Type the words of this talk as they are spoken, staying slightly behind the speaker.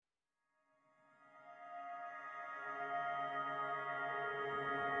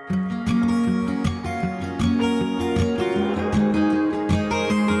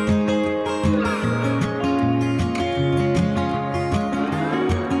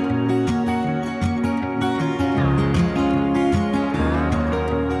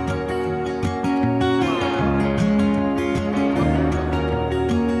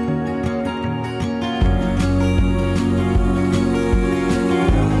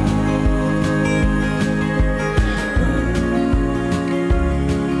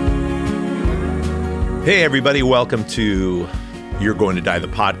Hey, everybody. Welcome to You're Going to Die, the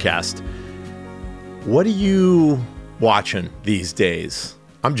podcast. What are you watching these days?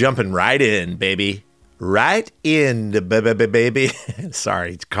 I'm jumping right in, baby. Right in, baby.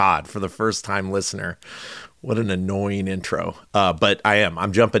 Sorry, COD for the first time listener. What an annoying intro. But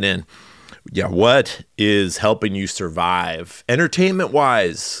I'm jumping in. Yeah, what is helping you survive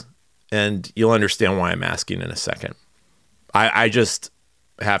entertainment-wise? And you'll understand why I'm asking in a second. I just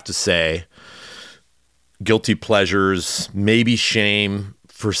have to say, guilty pleasures, maybe shame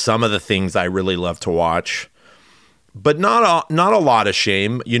for some of the things I really love to watch, but not a lot of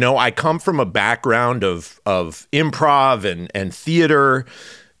shame. You know, I come from a background of improv and theater.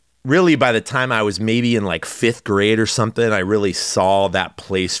 Really, by the time I was maybe in like fifth grade or something, I really saw that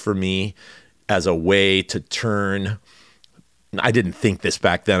place for me as a way to turn. I didn't think this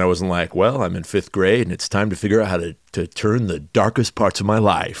back then. I wasn't like, well, I'm in fifth grade and it's time to figure out how to turn the darkest parts of my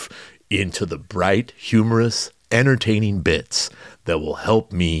life into the bright, humorous, entertaining bits that will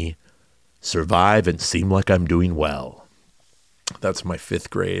help me survive and seem like I'm doing well. That's my fifth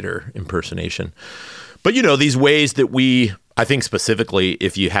grader impersonation. But you know, these ways that I think specifically,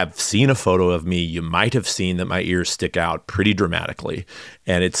 if you have seen a photo of me, you might have seen that my ears stick out pretty dramatically.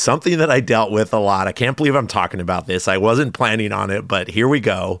 And it's something that I dealt with a lot. I can't believe I'm talking about this. I wasn't planning on it, but here we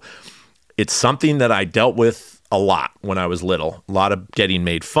go. It's something that I dealt with a lot when I was little, a lot of getting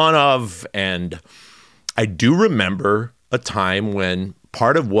made fun of. And I do remember a time when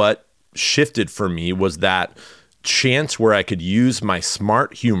part of what shifted for me was that chance where I could use my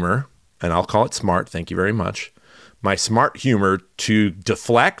smart humor, and I'll call it smart, thank you very much, my smart humor to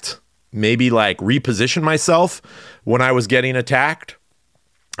deflect, maybe like reposition myself when I was getting attacked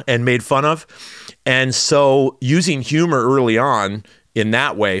and made fun of. And so using humor early on in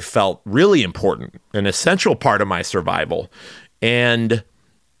that way felt really important, an essential part of my survival. And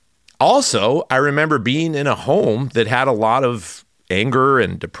also, I remember being in a home that had a lot of anger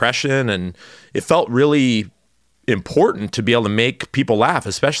and depression, and it felt really important to be able to make people laugh,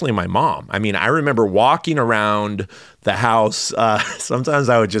 especially my mom. I mean, I remember walking around the house. Sometimes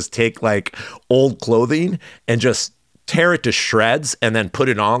I would just take like old clothing and just tear it to shreds and then put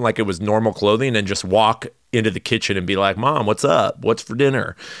it on like it was normal clothing and just walk into the kitchen and be like, Mom, what's up? What's for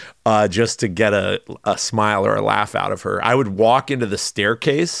dinner? Just to get a smile or a laugh out of her. I would walk into the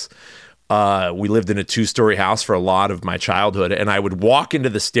staircase. We lived in a 2-story house for a lot of my childhood. And I would walk into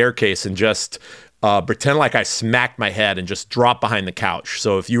the staircase and just pretend like I smacked my head and just drop behind the couch.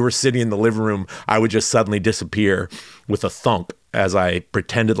 So if you were sitting in the living room, I would just suddenly disappear with a thunk as I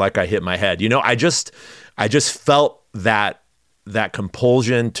pretended like I hit my head. You know, I just felt that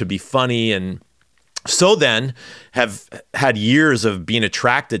compulsion to be funny, and so then have had years of being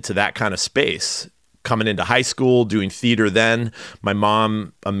attracted to that kind of space. Coming into high school, doing theater then, my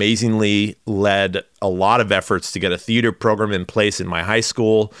mom amazingly led a lot of efforts to get a theater program in place in my high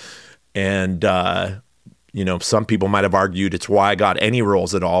school. And, you know, some people might have argued it's why I got any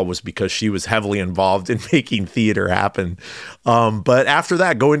roles at all was because she was heavily involved in making theater happen. But after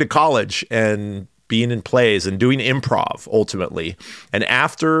that, going to college and being in plays and doing improv ultimately. And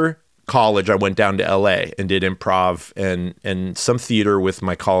after college, I went down to LA and did improv and some theater with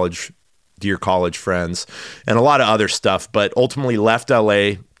my dear college friends and a lot of other stuff, but ultimately left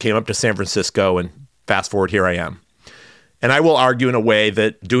LA, came up to San Francisco, and fast forward, here I am. And I will argue in a way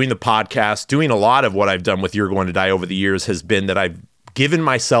that doing the podcast, doing a lot of what I've done with You're Going to Die over the years has been that I've given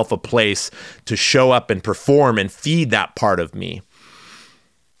myself a place to show up and perform and feed that part of me.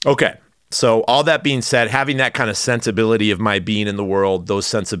 Okay. So all that being said, having that kind of sensibility of my being in the world, those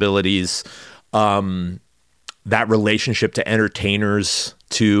sensibilities, that relationship to entertainers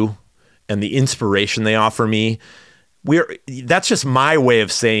too, and the inspiration they offer me, that's just my way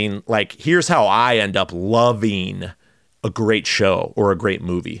of saying, like, here's how I end up loving a great show or a great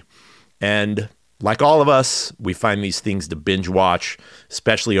movie. And like all of us, we find these things to binge watch,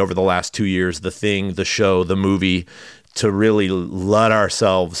 especially over the last 2 years, the thing, the show, the movie, to really let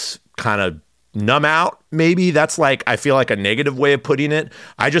ourselves kind of numb out. Maybe that's like, I feel like a negative way of putting it.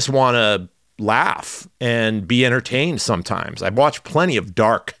 I just want to laugh and be entertained sometimes. I've watched plenty of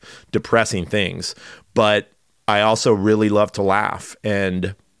dark, depressing things, but I also really love to laugh.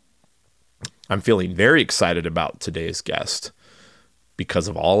 And I'm feeling very excited about today's guest because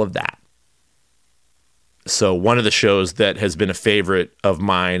of all of that. So one of the shows that has been a favorite of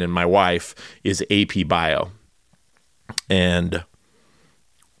mine and my wife is AP Bio. And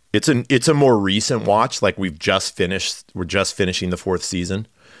it's a more recent watch. Like we're just finishing the 4th season.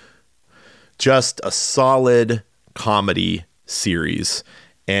 Just a solid comedy series.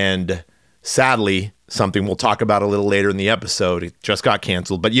 And sadly, something we'll talk about a little later in the episode, it just got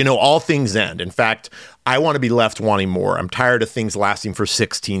canceled. But all things end. In fact, I want to be left wanting more. I'm tired of things lasting for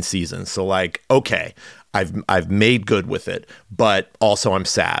 16 seasons. So okay, I've made good with it, but also I'm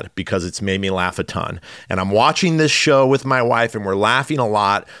sad because it's made me laugh a ton. And I'm watching this show with my wife and we're laughing a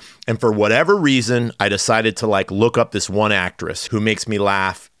lot. And for whatever reason, I decided to look up this one actress who makes me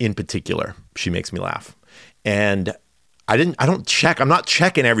laugh in particular. She makes me laugh. And I'm not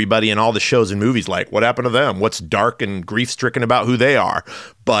checking everybody in all the shows and movies what happened to them? What's dark and grief-stricken about who they are?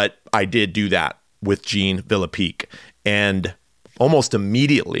 But I did do that with Jean Villepique. And almost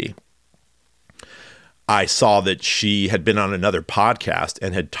immediately, I saw that she had been on another podcast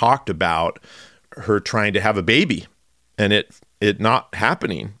and had talked about her trying to have a baby and it not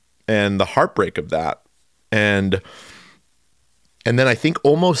happening and the heartbreak of that. And then I think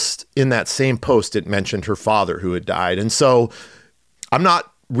almost in that same post, it mentioned her father who had died. And so I'm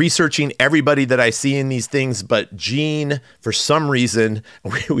not researching everybody that I see in these things, but Jean, for some reason,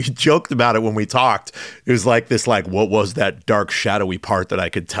 we joked about it when we talked. It was this, what was that dark, shadowy part that I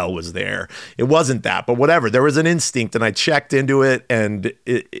could tell was there? It wasn't that, but whatever. There was an instinct and I checked into it and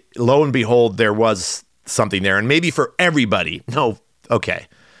lo and behold, there was something there. And maybe for everybody,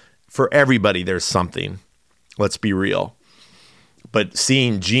 for everybody, there's something. Let's be real. But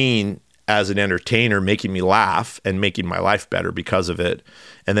seeing Jean as an entertainer making me laugh and making my life better because of it,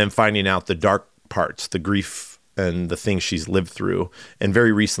 and then finding out the dark parts, the grief and the things she's lived through, and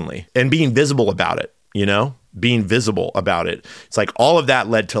very recently, and being visible about it, being visible about it. It's all of that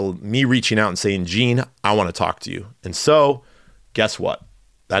led to me reaching out and saying, Jean, I want to talk to you. And so guess what?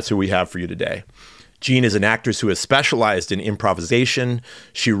 That's who we have for you today. Jean is an actress who has specialized in improvisation.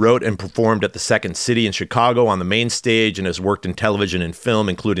 She wrote and performed at the Second City in Chicago on the main stage and has worked in television and film,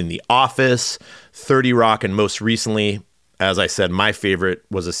 including The Office, 30 Rock, and most recently, as I said, my favorite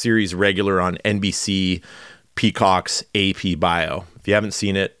was a series regular on NBC Peacock's AP Bio. If you haven't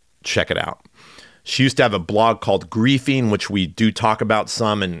seen it, check it out. She used to have a blog called Griefing, which we do talk about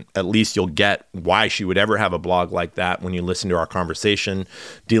some, and at least you'll get why she would ever have a blog like that when you listen to our conversation,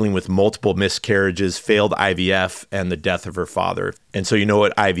 dealing with multiple miscarriages, failed IVF, and the death of her father. And so you know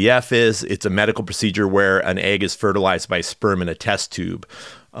what IVF is? It's a medical procedure where an egg is fertilized by sperm in a test tube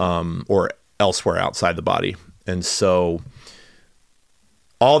or elsewhere outside the body. And so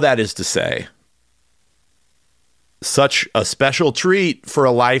all that is to say, such a special treat for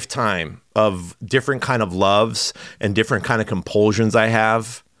a lifetime of different kind of loves and different kind of compulsions I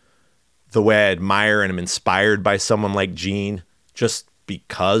have. The way I admire and am inspired by someone like Jean, just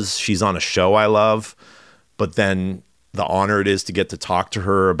because she's on a show I love, but then the honor it is to get to talk to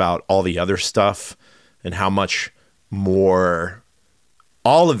her about all the other stuff and how much more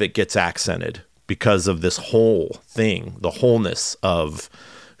all of it gets accented because of this whole thing, the wholeness of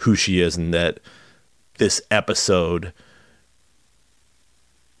who she is, and that this episode,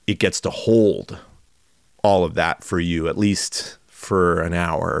 it gets to hold all of that for you, at least for an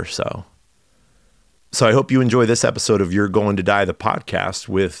hour or so. So I hope you enjoy this episode of You're Going to Die, the podcast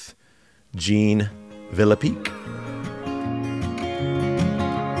with Jean Villepique.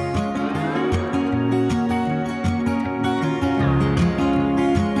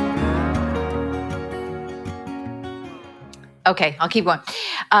 Okay, I'll keep going.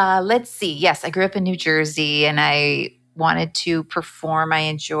 Let's see. Yes, I grew up in New Jersey and I wanted to perform. I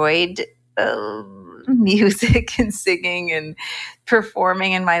enjoyed music and singing and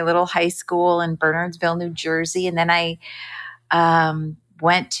performing in my little high school in Bernardsville, New Jersey. And then I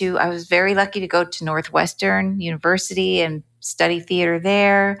was very lucky to go to Northwestern University and study theater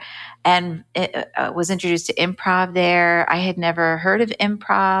there, and was introduced to improv there. I had never heard of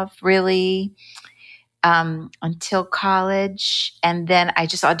improv really until college. And then I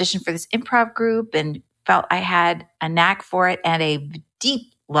just auditioned for this improv group and felt I had a knack for it and a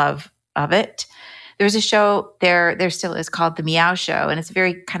deep love of it. There was a show there still is, called The Meow Show, and it's a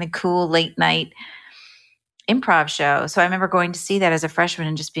very kind of cool late night improv show. So I remember going to see that as a freshman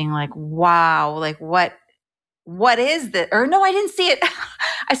and just being like, wow, like what is this? Or no, I didn't see it.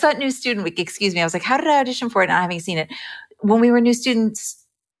 I saw it New Student Week, excuse me. I was like, how did I audition for it not having seen it? When we were new students,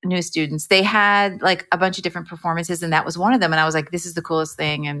 they had like a bunch of different performances, and that was one of them. And I was like, this is the coolest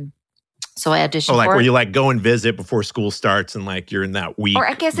thing. And so I auditioned for it. Where you like go and visit before school starts and like you're in that week. Or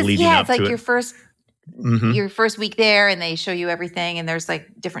I guess it's like your first Mhm. your first week there and they show you everything and there's like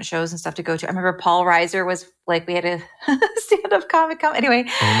different shows and stuff to go to. I remember Paul Reiser was like, we had a stand-up comic come. Anyway,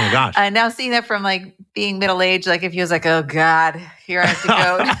 Oh my gosh. now seeing that from like being middle-aged, like if he was like, oh God, here I have to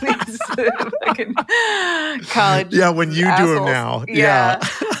go to these fucking college. Yeah, when you do them assholes. now. Yeah.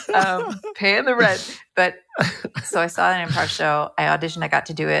 Paying the rent. But so I saw an improv show. I auditioned. I got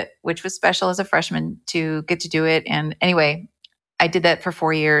to do it, which was special as a freshman to get to do it. And anyway, I did that for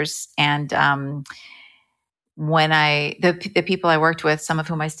 4 years. And when the people I worked with, some of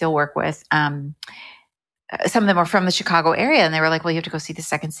whom I still work with, some of them were from the Chicago area, and they were like, "Well, you have to go see the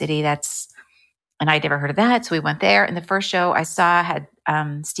Second City." And I'd never heard of that, so we went there. And the first show I saw had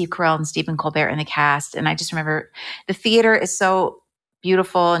Steve Carell and Stephen Colbert in the cast, and I just remember the theater is so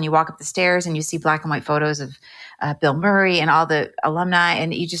beautiful, and you walk up the stairs and you see black and white photos of Bill Murray and all the alumni,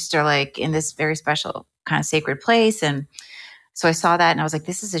 and you just are like in this very special kind of sacred place. And so I saw that and I was like,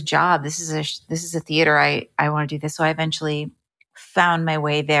 this is a job. This is a theater. I want to do this. So I eventually found my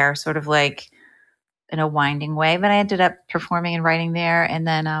way there, sort of like in a winding way, but I ended up performing and writing there. And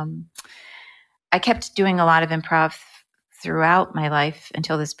then I kept doing a lot of improv throughout my life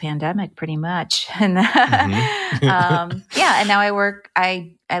until this pandemic, pretty much. And and now I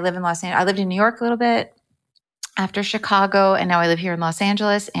live in Los Angeles. I lived in New York a little bit after Chicago, and now I live here in Los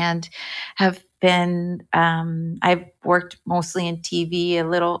Angeles and have been, I've worked mostly in TV,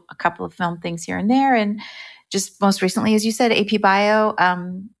 a couple of film things here and there. And just most recently, as you said, AP Bio,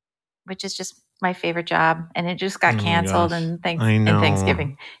 which is just my favorite job. And it just got canceled in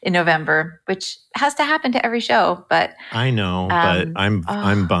Thanksgiving in November, which has to happen to every show. But I know, but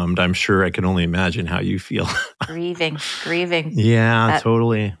I'm bummed. I'm sure I can only imagine how you feel. grieving. Yeah,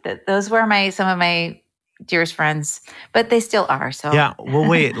 totally. Those were some of my dearest friends, but they still are. So yeah. Well,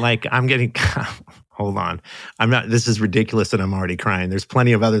 wait, like I'm getting, hold on. This is ridiculous and I'm already crying. There's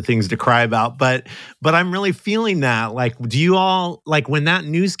plenty of other things to cry about, but I'm really feeling that. Like, do you all, like when that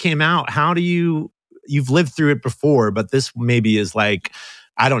news came out, you've lived through it before, but this maybe is like,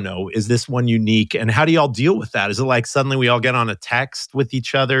 I don't know, is this one unique? And how do y'all deal with that? Is it like suddenly we all get on a text with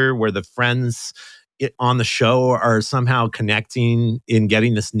each other where the friends on the show are somehow connecting in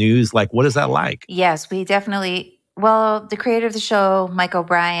getting this news? Like, what is that like? Yes, we definitely. Well, the creator of the show, Mike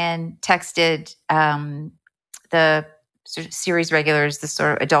O'Brien, texted the series regulars, the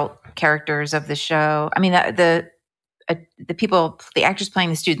sort of adult characters of the show. I mean, the people, the actors playing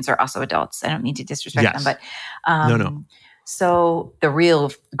the students are also adults. I don't mean to disrespect them, but no. So the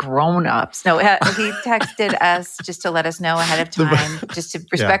real grown-ups. No, he texted us just to let us know ahead of time, just to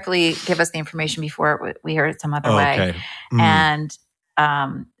respectfully give us the information before we heard it some other way. Okay. And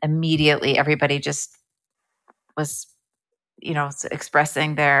immediately everybody just was,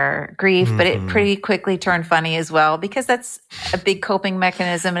 expressing their grief, but it pretty quickly turned funny as well, because that's a big coping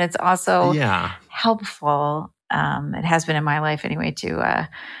mechanism. And it's also helpful. It has been in my life anyway, to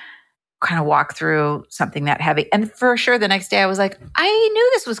kind of walk through something that heavy. And for sure, the next day I was like, I knew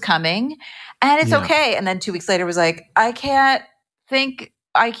this was coming and it's okay. And then 2 weeks later was like, I can't think,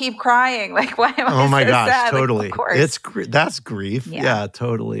 I keep crying. Like, why am I Oh my so gosh, sad? totally. Like, of course. That's grief. Yeah,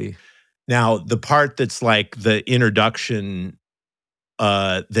 totally. Now, the part that's like the introduction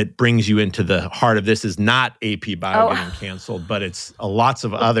that brings you into the heart of this is not AP Bio getting canceled, but it's lots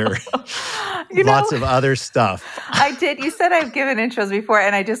of other of other stuff. I did. You said I've given intros before,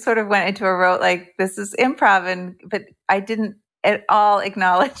 and I just sort of went into a rote like, this is improv, but I didn't at all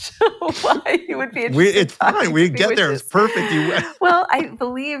acknowledge why you would be interested. It's fine. We get there. It's perfect. Well, I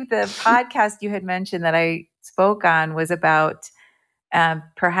believe the podcast you had mentioned that I spoke on was about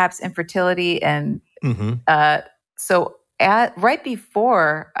perhaps infertility, and so right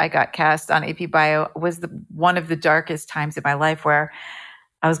before I got cast on AP Bio was one of the darkest times in my life, where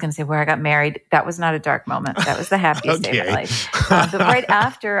I was going to say where I got married. That was not a dark moment. That was the happiest day of my life. But right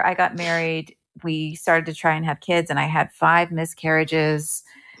after I got married, we started to try and have kids, and I had 5 miscarriages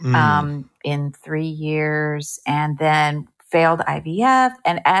in 3 years, and then failed IVF.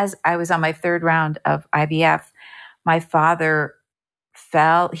 And as I was on my 3rd round of IVF, my father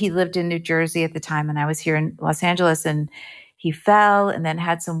fell. He lived in New Jersey at the time, and I was here in Los Angeles, and he fell and then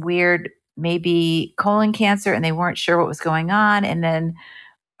had some weird, maybe colon cancer, and they weren't sure what was going on. And then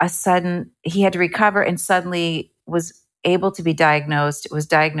he had to recover, and suddenly was able to be diagnosed. Was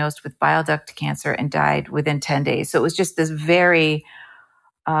diagnosed with bile duct cancer and died within 10 days. So it was just this very,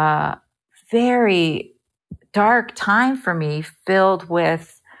 very dark time for me, filled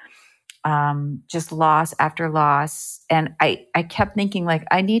with just loss after loss. And I kept thinking, like,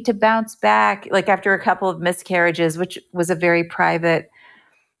 I need to bounce back. Like, after a couple of miscarriages, which was a very private,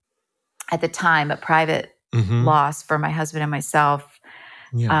 at the time, a private loss for my husband and myself.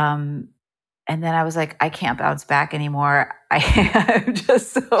 Yeah. And then I was like, I can't bounce back anymore. I'm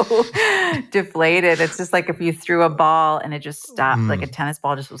just so deflated. It's just like if you threw a ball and it just stopped, like a tennis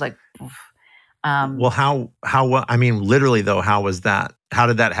ball just was like, poof. Well, I mean, literally though, how was that? How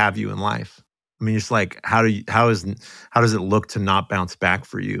did that have you in life? I mean, just like, how does it look to not bounce back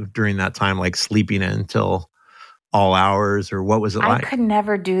for you during that time, like sleeping in until all hours, or what was it like? I could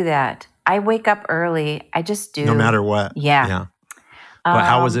never do that. I wake up early. I just do. No matter what. Yeah. But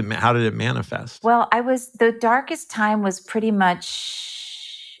how was it? How did it manifest? Well, the darkest time was pretty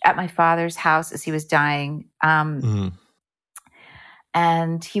much at my father's house as he was dying. And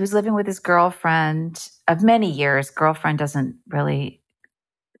he was living with his girlfriend of many years. Girlfriend doesn't really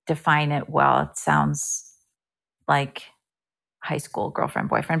define it well. It sounds like high school girlfriend,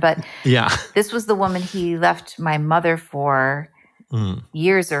 boyfriend. But yeah, this was the woman he left my mother for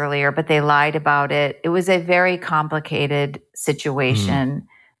years earlier, but they lied about it. It was a very complicated situation.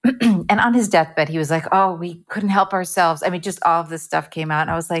 And on his deathbed, he was like, oh, we couldn't help ourselves. I mean, just all of this stuff came out.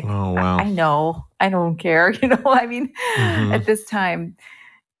 And I was like, oh, wow. I know, I don't care. I mean, at this time,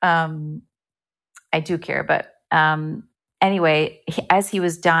 I do care. But anyway, as he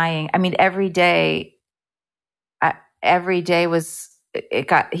was dying, I mean, every day was,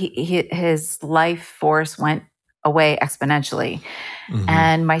 his life force went away exponentially.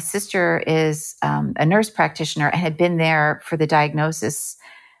 And my sister is a nurse practitioner and had been there for the diagnosis.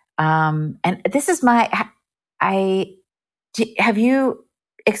 And this is have you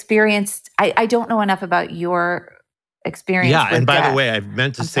experienced, I don't know enough about your experience. Yeah. And by death. the way, I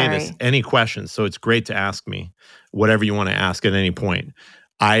meant to say this, any questions. So it's great to ask me whatever you want to ask at any point.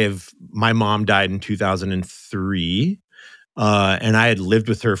 My mom died in 2003. And I had lived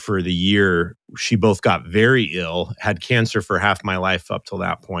with her for the year. She both got very ill, had cancer for half my life up till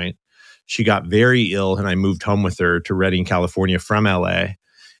that point. She got very ill and I moved home with her to Redding, California from LA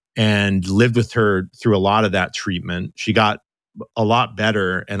and lived with her through a lot of that treatment. She got a lot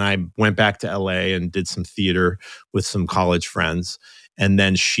better and I went back to LA and did some theater with some college friends. And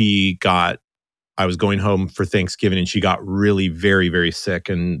then I was going home for Thanksgiving and she got really very, very sick.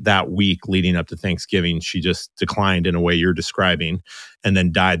 And that week leading up to Thanksgiving, she just declined in a way you're describing and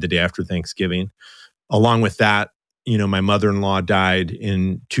then died the day after Thanksgiving. Along with that, my mother-in-law died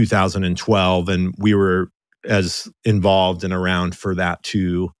in 2012 and we were as involved and around for that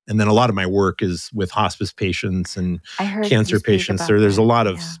too. And then a lot of my work is with hospice patients and cancer patients. So there's a lot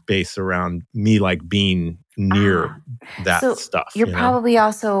of space around me like being near that stuff. You're probably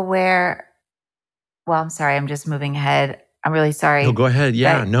also aware. Well, I'm sorry. I'm just moving ahead. I'm really sorry. No, go ahead.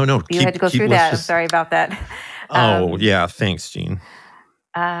 Yeah. No. You had to go through that. I'm sorry about that. Yeah. Thanks, Jean.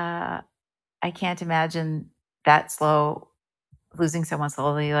 I can't imagine that slow, losing someone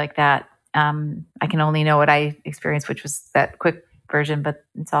slowly like that. I can only know what I experienced, which was that quick version, but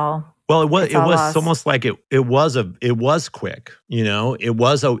it's all. Well, it was almost like it was quick,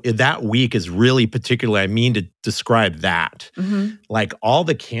 that week is really particularly, I mean to describe that. Like all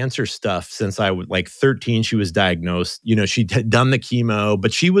the cancer stuff since I was like 13, she was diagnosed, she'd done the chemo,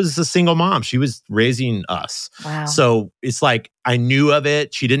 but she was a single mom. She was raising us. Wow. So it's like, I knew of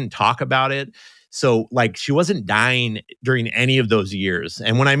it. She didn't talk about it. So like she wasn't dying during any of those years.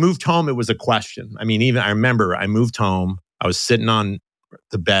 And when I moved home, it was a question. I mean, I remember I moved home, I was sitting on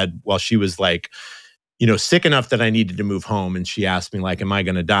the bed while she was like, sick enough that I needed to move home. And she asked me like, am I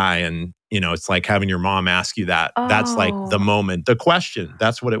going to die? And, it's like having your mom ask you that. Oh. That's like the moment, the question,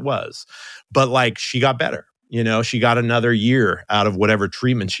 that's what it was. But like, she got better, she got another year out of whatever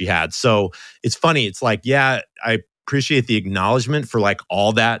treatment she had. So it's funny. It's like, yeah, I appreciate the acknowledgement for like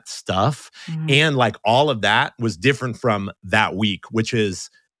all that stuff. And like all of that was different from that week, which is,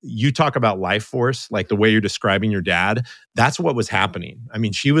 you talk about life force, like the way you're describing your dad, that's what was happening. I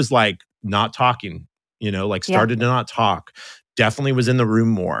mean, she was like not talking, started to not talk, definitely was in the room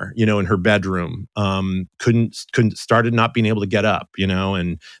more, in her bedroom, started not being able to get up,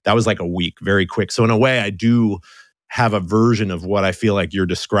 and that was like a week, very quick. So in a way, I do have a version of what I feel like you're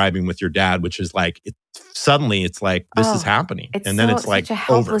describing with your dad, which is like, suddenly it's like, this is happening. And then it's like such a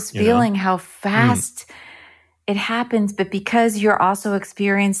helpless feeling how fast it happens, but because you're also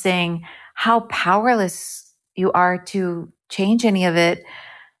experiencing how powerless you are to change any of it.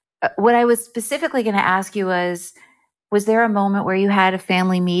 What I was specifically going to ask you was there a moment where you had a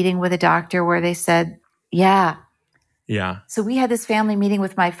family meeting with a doctor where they said, yeah. So we had this family meeting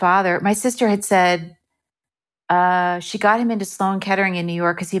with my father. My sister had said, she got him into Sloan Kettering in New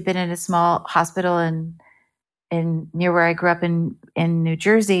York because he'd been in a small hospital in near where I grew up in New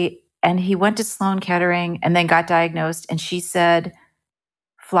Jersey. And he went to Sloan Kettering and then got diagnosed. And she said,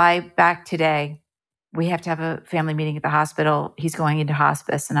 fly back today. we have to have a family meeting at the hospital. He's going into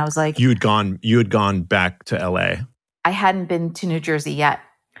hospice. And I was like, You had gone back to LA. I hadn't been to New Jersey yet.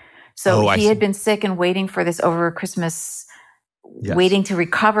 So he had been sick and waiting for this over Christmas, waiting to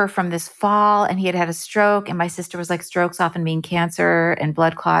recover from this fall. And he had had a stroke. And my sister was like, strokes often mean cancer and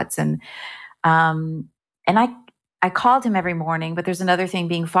blood clots. And I called him every morning, but there's another thing,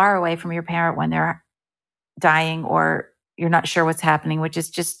 being far away from your parent when they're dying or you're not sure what's happening, which is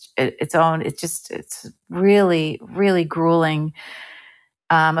just its own. It's really, really grueling.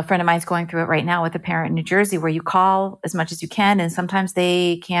 A friend of mine's going through it right now with a parent in New Jersey, where you call as much as you can, and sometimes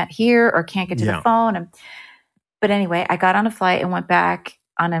they can't hear or can't get to the phone. But anyway, I got on a flight and went back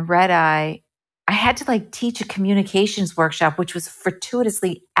on a red eye. I had to like teach a communications workshop, which was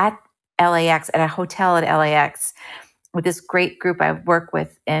fortuitously at LAX, at a hotel at LAX, with this great group I work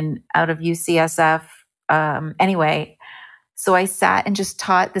with out of UCSF. Anyway, so I sat and just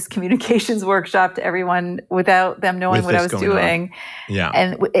taught this communications workshop to everyone without them knowing what I was doing. Yeah.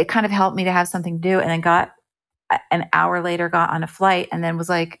 And it kind of helped me to have something to do. And then got an hour later, got on a flight and then was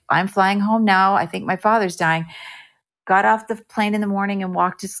like, I'm flying home now. I think my father's dying. Got off the plane in the morning and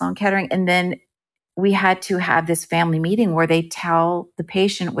walked to Sloan Kettering. And then we had to have this family meeting where they tell the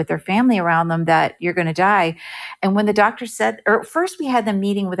patient with their family around them that you're going to die. And when the doctor said, or first we had the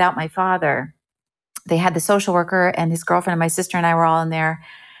meeting without my father, they had the social worker and his girlfriend and my sister and I were all in there.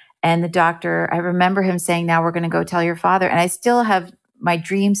 And the doctor, I remember him saying, now we're going to go tell your father. And I still have my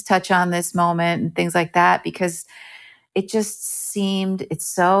dreams touch on this moment and things like that, because it just seemed, it's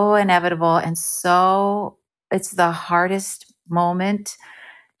so inevitable. And so it's the hardest moment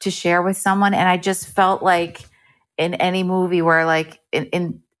to share with someone. And I just felt like in any movie where like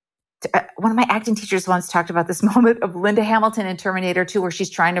one of my acting teachers once talked about this moment of Linda Hamilton in Terminator 2, where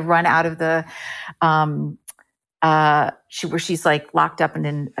she's trying to run out of the, where she's like locked up in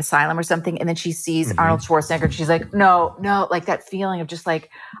an asylum or something. And then she sees Arnold Schwarzenegger and she's like, no, like that feeling of just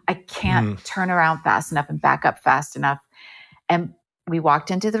like, I can't turn around fast enough and back up fast enough. And we walked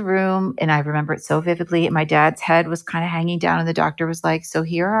into the room and I remember it so vividly. And my dad's head was kind of hanging down and the doctor was like, so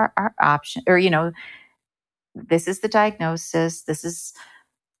here are our options, or, this is the diagnosis. This is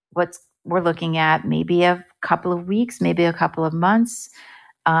what we're looking at, maybe a couple of weeks, maybe a couple of months.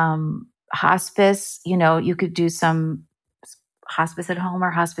 Hospice, you could do some hospice at home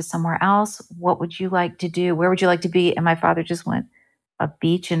or hospice somewhere else. What would you like to do? Where would you like to be? And my father just went, a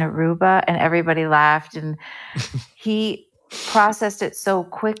beach in Aruba, and everybody laughed. And he processed it so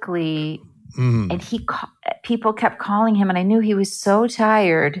quickly. And people kept calling him, and I knew he was so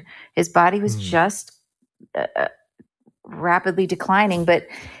tired. His body was just rapidly declining, but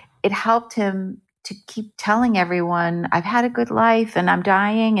it helped him to keep telling everyone, I've had a good life and I'm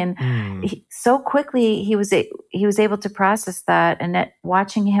dying. And so quickly he was able to process that. And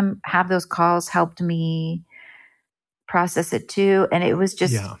watching him have those calls helped me process it too. And it was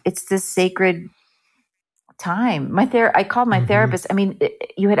just, it's this sacred time. I called my therapist. I mean,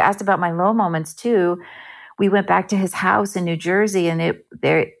 you had asked about my low moments too. We went back to his house in New Jersey, and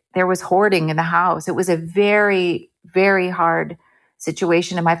there was hoarding in the house. It was a very, very hard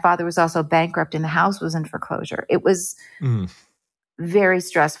situation. And my father was also bankrupt and the house was in foreclosure. It was very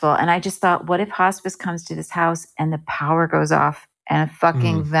stressful. And I just thought, what if hospice comes to this house and the power goes off and a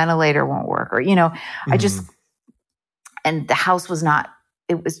fucking ventilator won't work? Or, and the house was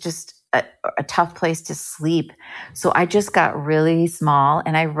it was just a tough place to sleep. So I just got really small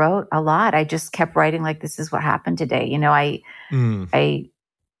and I wrote a lot. I just kept writing like, this is what happened today. I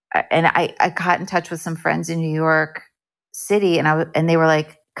got in touch with some friends in New York City, and they were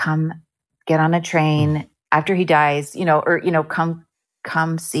like, come get on a train after he dies,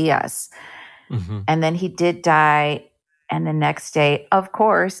 come see us. And then he did die. And the next day, of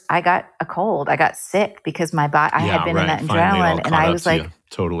course, I got a cold. I got sick because my body, I had been in that adrenaline, and I was like,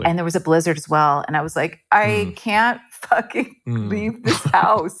 totally. And there was a blizzard as well. And I was like, I can't fucking leave this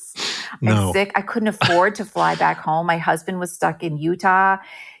house. I'm sick. I couldn't afford to fly back home. My husband was stuck in Utah.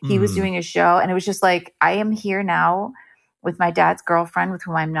 He was doing a show. And it was just like, I am here now with my dad's girlfriend, with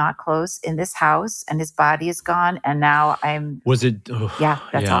whom I'm not close, in this house, and his body is gone. And now I'm. Was it?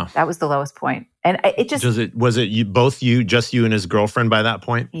 That's all. That was the lowest point. And it just. Was it just you and his girlfriend by that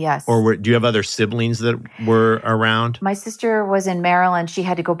point? Yes. Or do you have other siblings that were around? My sister was in Maryland. She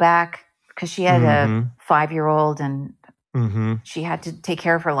had to go back because she had a 5-year-old, and she had to take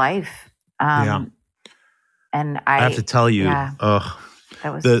care of her life. And I have to tell you, that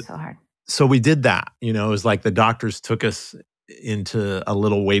was so hard. So we did that, it was like the doctors took us into a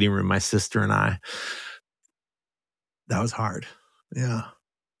little waiting room, my sister and I. That was hard. Yeah.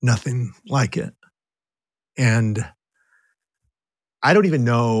 Nothing like it. And I don't even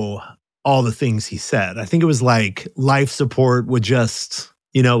know all the things he said. I think it was like life support would just,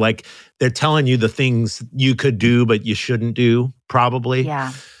 like they're telling you the things you could do, but you shouldn't do, probably.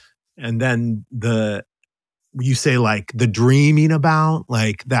 Yeah. And then you say like the dreaming about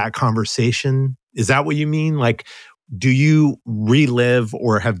like that conversation. Is that what you mean? Like, do you relive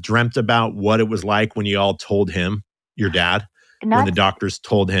or have dreamt about what it was like when you all told him, your dad, when the doctors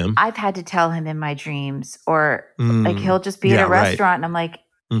told him? I've had to tell him in my dreams, or like he'll just be at a restaurant and I'm like,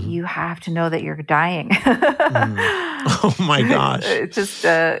 you have to know that you're dying. Oh my gosh. It's just,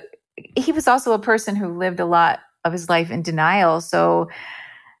 he was also a person who lived a lot of his life in denial. So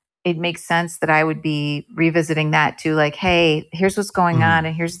it makes sense that I would be revisiting that too. Like, hey, here's what's going on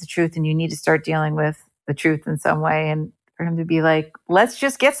and here's the truth. And you need to start dealing with the truth in some way. And for him to be like, let's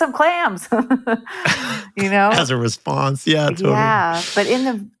just get some clams, As a response. Yeah, totally. Yeah. But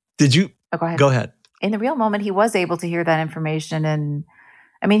oh, go ahead. In the real moment, he was able to hear that information. And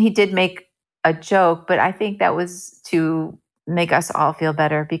I mean, he did make a joke, but I think that was to make us all feel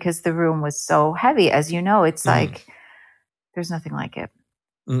better because the room was so heavy. As you know, it's like, there's nothing like it.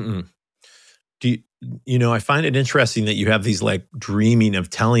 Mm-mm. Do you, I find it interesting that you have these like dreaming of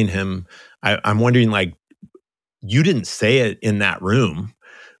telling him. I'm wondering, like, you didn't say it in that room,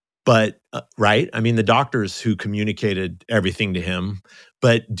 but right? I mean, the doctors who communicated everything to him.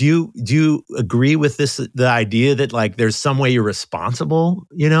 But do you agree with the idea that like there's some way you're responsible?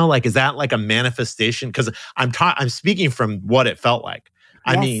 Like, is that like a manifestation? Because I'm speaking from what it felt like.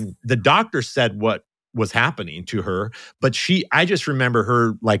 Yes. I mean, the doctor said what was happening to her, but I just remember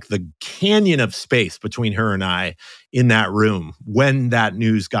her like the canyon of space between her and I in that room when that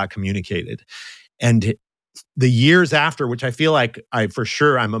news got communicated. And the years after, which I feel like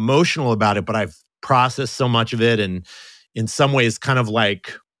I'm emotional about it, but I've processed so much of it and in some ways kind of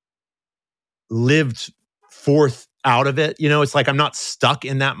like lived forth out of it. It's like I'm not stuck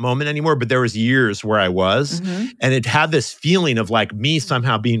in that moment anymore, but there was years where I was. And it had this feeling of like me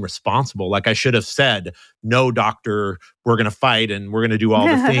somehow being responsible. Like I should have said, no, doctor, we're going to fight and we're going to do all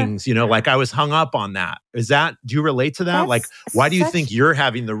the things, like I was hung up on that. Do you relate to that? Like, why do you think you're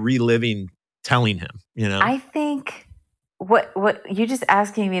having the reliving telling him, I think what you just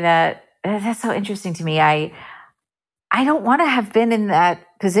asking me that's so interesting to me. I don't want to have been in that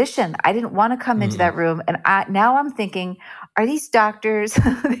position. I didn't want to come into that room. And now I'm thinking, are these doctors,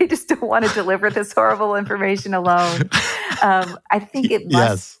 they just don't want to deliver this horrible information alone. I think it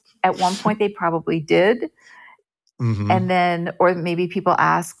must, at one point they probably did. And then, or maybe people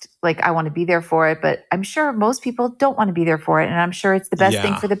asked, like, I want to be there for it, but I'm sure most people don't want to be there for it. And I'm sure it's the best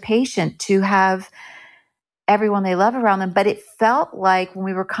thing for the patient to have everyone they love around them. But it felt like when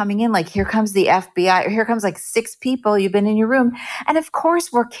we were coming in, like, here comes the FBI, or here comes like 6 people, you've been in your room. And of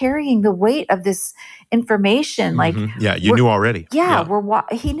course, we're carrying the weight of this information. Like, you knew already.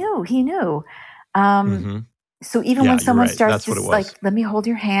 He knew. So even when someone starts just like, let me hold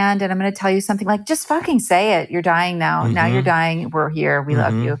your hand and I'm going to tell you something, like, just fucking say it. You're dying now. Now you're dying. We're here. We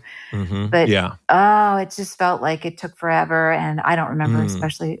love you. But, it just felt like it took forever. And I don't remember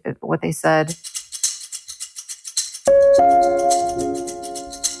especially what they said.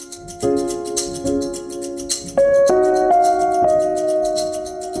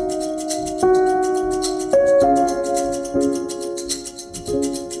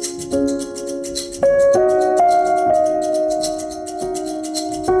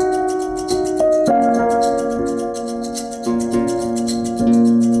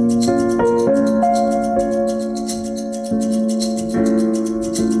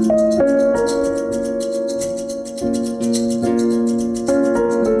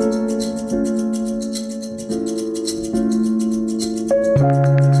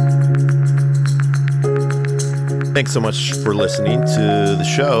 Thanks so much for listening to the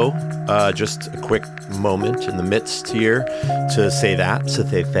show. Just a quick moment in the midst here to say that. So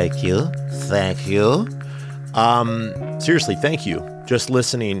thank you. Thank you. Seriously, thank you. Just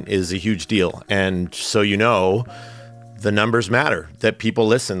listening is a huge deal. And so the numbers matter, that people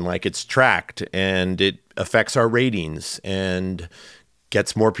listen, like it's tracked, and it affects our ratings and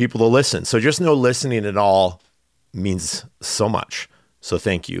gets more people to listen. So just know listening at all means so much. So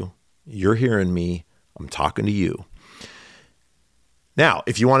thank you. You're hearing me. I'm talking to you. Now,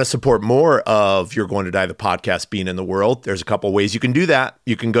 if you want to support more of You're Going to Die, the podcast being in the world, there's a couple ways you can do that.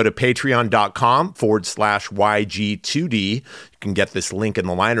 You can go to patreon.com/YG2D. You can get this link in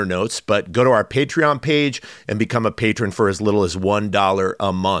the liner notes, but go to our Patreon page and become a patron for as little as $1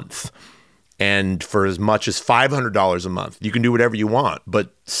 a month. And for as much as $500 a month, you can do whatever you want,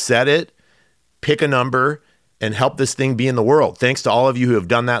 but set it, pick a number, and help this thing be in the world. Thanks to all of you who have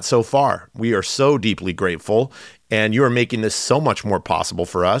done that so far. We are so deeply grateful, and you are making this so much more possible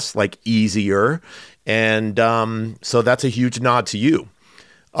for us, like easier. And so that's a huge nod to you.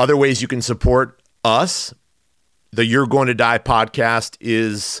 Other ways you can support us. The You're Going to Die podcast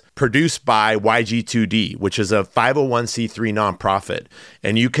is produced by YG2D, which is a 501c3 nonprofit.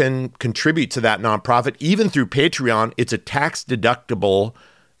 And you can contribute to that nonprofit even through Patreon. It's a tax-deductible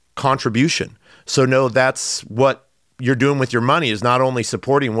contribution. So know that's what you're doing with your money, is not only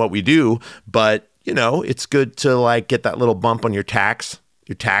supporting what we do, but it's good to like get that little bump on your taxes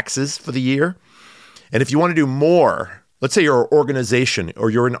for the year. And if you want to do more, let's say you're an organization or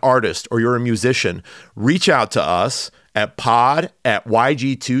you're an artist or you're a musician, reach out to us at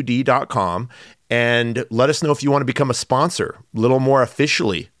pod@yg2d.com and let us know if you want to become a sponsor a little more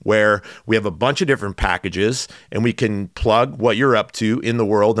officially, where we have a bunch of different packages and we can plug what you're up to in the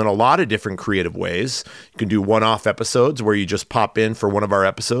world in a lot of different creative ways. You can do one-off episodes where you just pop in for one of our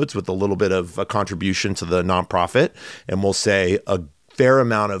episodes with a little bit of a contribution to the nonprofit, and we'll say a fair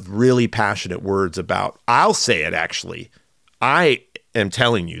amount of really passionate words about, I'll say it actually. I am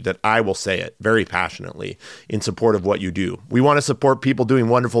telling you that I will say it very passionately in support of what you do. We want to support people doing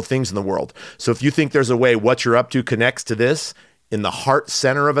wonderful things in the world. So if you think there's a way What You're Up To connects to this in the heart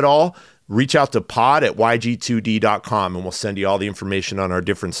center of it all, reach out to pod@yg2d.com and we'll send you all the information on our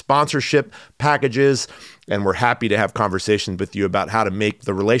different sponsorship packages. And we're happy to have conversations with you about how to make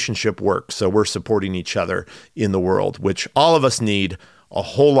the relationship work so we're supporting each other in the world, which all of us need a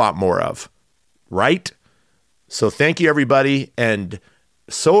whole lot more of, right? So thank you, everybody, and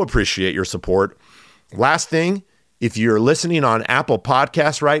so appreciate your support. Last thing, if you're listening on Apple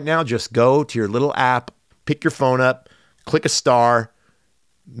Podcasts right now, just go to your little app, pick your phone up, click a star,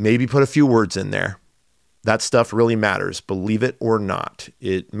 maybe put a few words in there. That stuff really matters, believe it or not.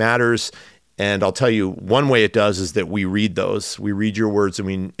 It matters. And I'll tell you, one way it does is that we read those. We read your words.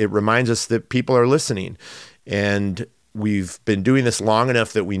 It reminds us that people are listening. And we've been doing this long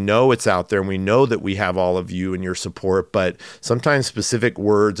enough that we know it's out there and we know that we have all of you and your support. But sometimes specific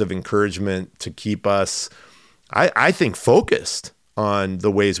words of encouragement to keep us, I think, focused on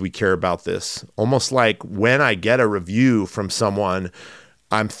the ways we care about this. Almost like when I get a review from someone,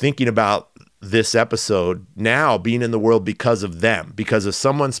 I'm thinking about this episode now being in the world because of them, because of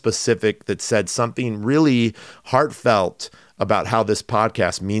someone specific that said something really heartfelt about how this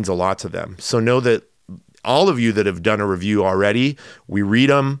podcast means a lot to them. So know that all of you that have done a review already, we read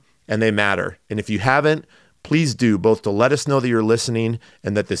them and they matter. And if you haven't, please do, both to let us know that you're listening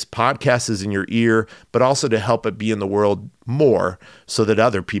and that this podcast is in your ear, but also to help it be in the world more so that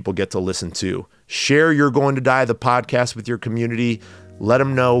other people get to listen too. Share You're Going to Die, the podcast, with your community. Let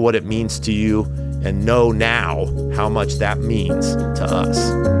them know what it means to you and know now how much that means to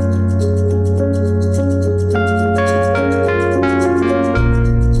us.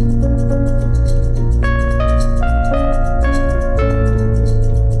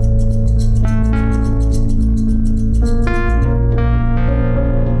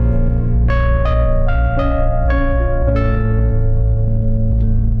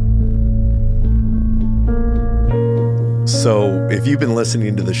 So if you've been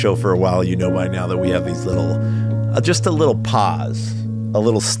listening to the show for a while, you know by now that we have these little, just a little pause, a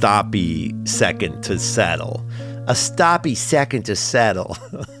little stoppy second to settle, a stoppy second to settle.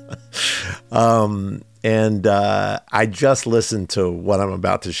 I just listened to what I'm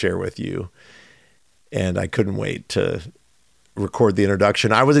about to share with you, and I couldn't wait to record the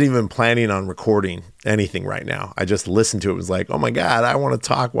introduction. I wasn't even planning on recording anything right now. I just listened to it. It was like, oh my God, I want to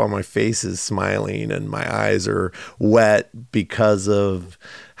talk while my face is smiling and my eyes are wet because of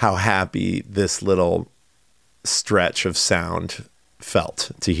how happy this little stretch of sound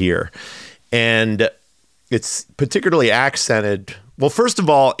felt to hear. And it's particularly accented. Well, first of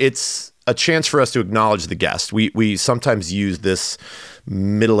all, it's a chance for us to acknowledge the guest. We sometimes use this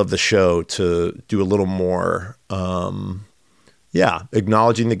middle of the show to do a little more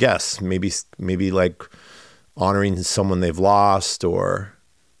acknowledging the guests, maybe like honoring someone they've lost or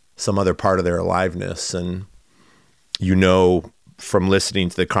some other part of their aliveness. And from listening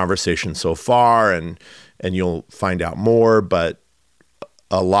to the conversation so far, and you'll find out more, but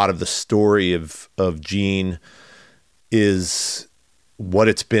a lot of the story of Jean is what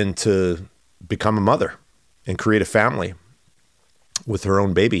it's been to become a mother and create a family with her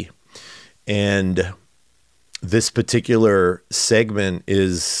own baby. And this particular segment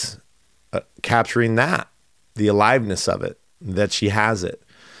is capturing that, the aliveness of it, that she has it.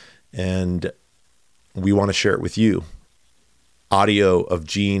 And we want to share it with you. Audio of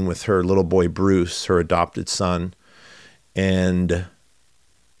Jean with her little boy, Bruce, her adopted son, and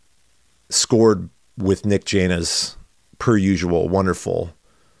scored with Nick Jana's per usual wonderful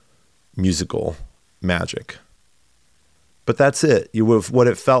musical magic. But that's it. What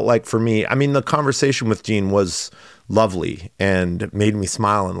it felt like for me. I mean, the conversation with Jean was lovely and made me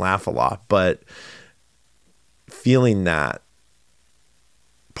smile and laugh a lot. But feeling that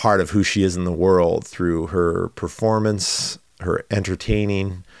part of who she is in the world through her performance, her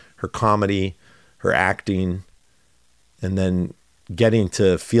entertaining, her comedy, her acting, and then getting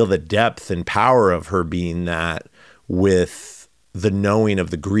to feel the depth and power of her being that with the knowing of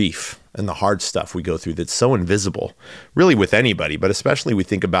the grief and the hard stuff we go through that's so invisible, really with anybody, but especially we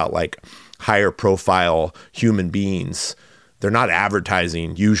think about like higher profile human beings. They're not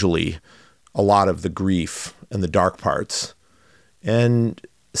advertising usually a lot of the grief and the dark parts. And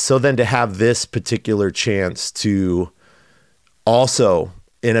so then to have this particular chance to also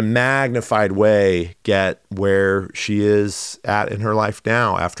in a magnified way get where she is at in her life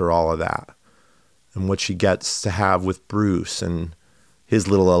now after all of that, and what she gets to have with Bruce and his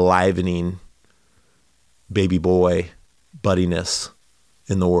little enlivening baby boy buddiness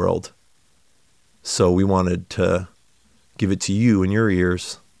in the world. So we wanted to give it to you in your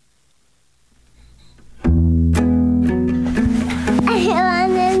ears. I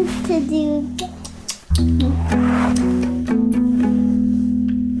wanted to do.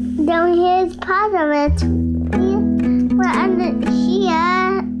 Down here is part of it. We're under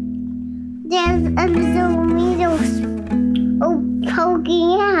here. There's a little needle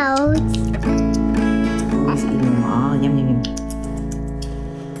poking out. He's eating them all. Yum, yum, yum.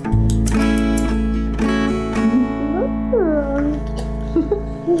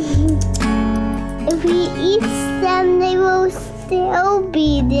 If we eat them, they will still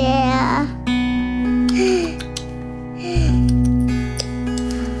be there.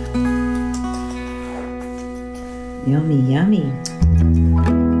 Yummy, yummy.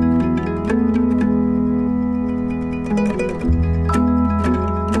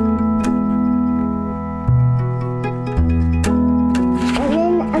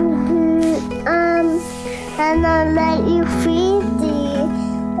 And I'll let you feed it.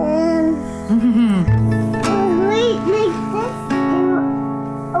 Wait, like this.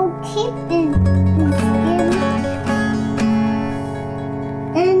 I'll keep the skin.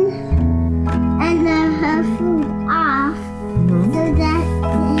 And I'll have food off so that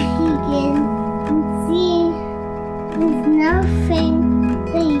he can see there's nothing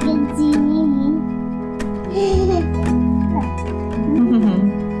that he can see me.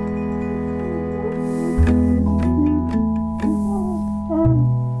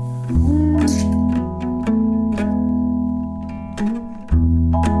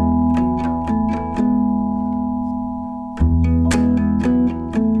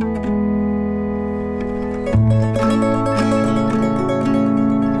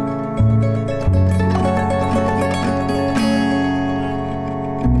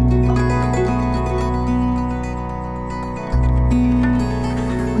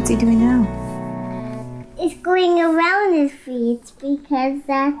 What's he doing now? It's going around his feet because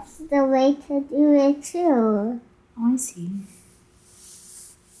that's the way to do it too. Oh, I see.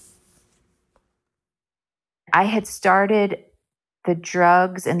 I had started the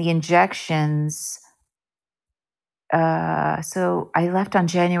drugs and the injections. So I left on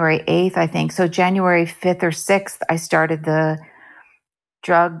January 8th, I think. So January 5th or 6th, I started the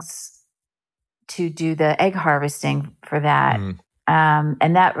drugs to do the egg harvesting for that.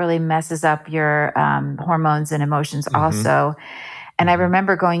 And that really messes up your hormones and emotions also. And I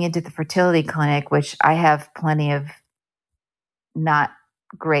remember going into the fertility clinic, which I have plenty of not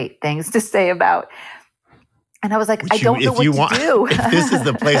great things to say about. And I was like, I don't know what to do. If this is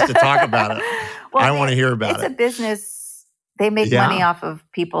the place to talk about it, well, I want to hear about it. It's a business. They make money off of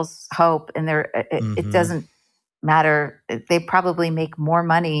people's hope, and it doesn't matter. They probably make more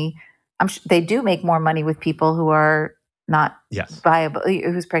money. They do make more money with people who are not viable,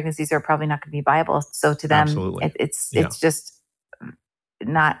 whose pregnancies are probably not going to be viable. So to them, it's just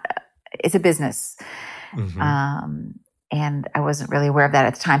not. It's a business. And I wasn't really aware of that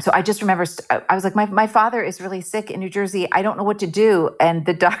at the time. So I just remember, I was like, my father is really sick in New Jersey. I don't know what to do. And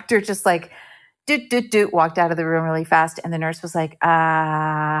the doctor just like, walked out of the room really fast. And the nurse was like,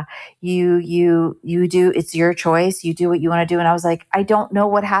 you do, it's your choice. You do what you want to do. And I was like, I don't know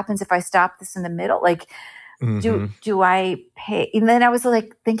what happens if I stop this in the middle. Like, do I pay? And then I was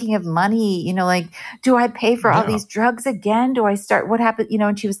like thinking of money, like, do I pay for all these drugs again? Do I start, what happened?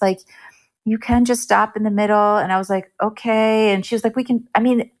 And she was like, you can just stop in the middle. And I was like, okay. And she was like,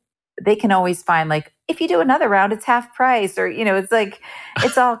 they can always find, like, if you do another round, it's half price, or, it's like,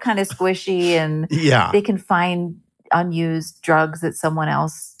 it's all kind of squishy, and they can find unused drugs that someone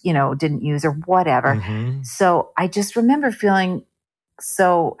else, didn't use or whatever. Mhm. So I just remember feeling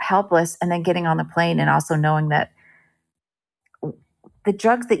so helpless, and then getting on the plane and also knowing that the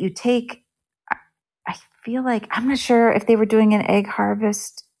drugs that you take, I feel like, I'm not sure if they were doing an egg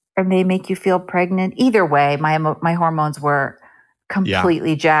harvest or they make you feel pregnant. Either way, my hormones were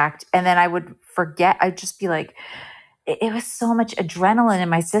completely jacked. And then I would forget, I'd just be like, it was so much adrenaline in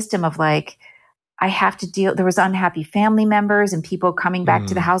my system of like, I have to deal. There was unhappy family members and people coming back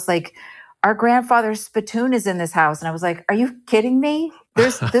to the house like, our grandfather's spittoon is in this house. And I was like, are you kidding me?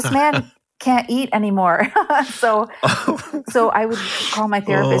 This man can't eat anymore. So I would call my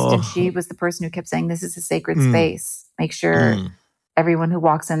therapist, and she was the person who kept saying, this is a sacred space. Make sure everyone who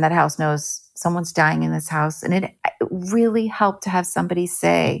walks in that house knows someone's dying in this house. And it really helped to have somebody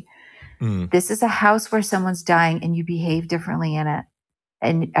say, this is a house where someone's dying and you behave differently in it.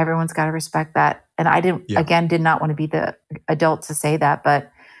 And everyone's got to respect that. And I did not want to be the adult to say that,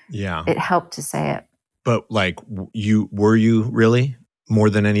 but it helped to say it. But like, were you really more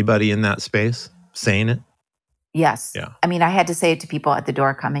than anybody in that space saying it? Yes. Yeah. I mean, I had to say it to people at the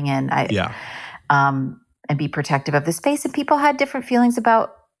door coming in. And be protective of the space. And people had different feelings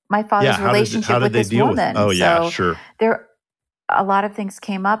about my father's relationship with this woman. Sure. A lot of things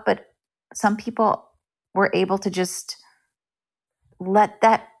came up, but some people were able to just let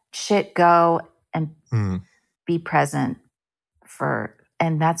that shit go and be present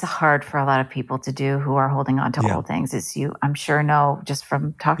and that's hard for a lot of people to do who are holding on to old things, as you, I'm sure, know just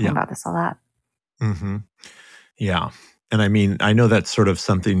from talking about this a lot. Mm-hmm. Yeah. And I mean, I know that's sort of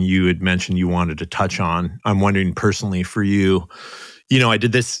something you had mentioned you wanted to touch on. I'm wondering personally for you, I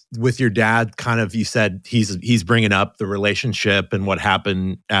did this with your dad, kind of, you said he's bringing up the relationship and what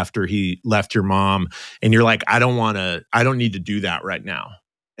happened after he left your mom. And you're like, I don't need to do that right now.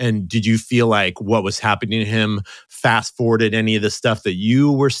 And did you feel like what was happening to him fast forwarded any of the stuff that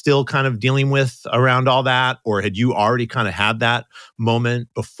you were still kind of dealing with around all that? Or had you already kind of had that moment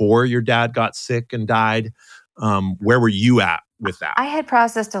before your dad got sick and died? Where were you at with that? I had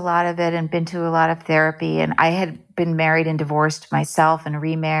processed a lot of it and been to a lot of therapy, and I had been married and divorced myself and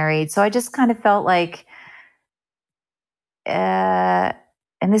remarried. So I just kind of felt like,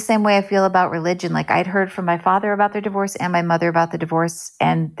 in the same way I feel about religion, like I'd heard from my father about their divorce and my mother about the divorce,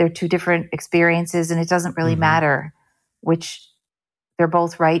 and they're two different experiences, and it doesn't really matter which, they're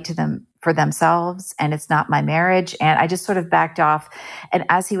both right to them for themselves, and it's not my marriage. And I just sort of backed off. And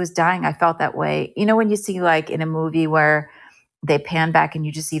as he was dying, I felt that way. When you see like in a movie where they pan back and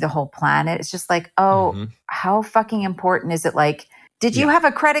you just see the whole planet, it's just like, how fucking important is it? Like, did you have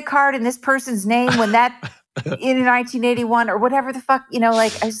a credit card in this person's name when that in 1981 or whatever the fuck,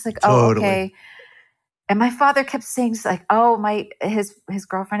 like, I was just like, Totally. Okay. And my father kept saying like, his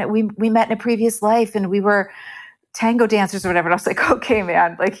girlfriend, we met in a previous life and we were tango dancers or whatever. And I was like, okay,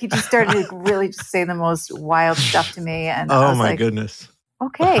 man. Like, he just started to really just say the most wild stuff to me. And I was my like, goodness.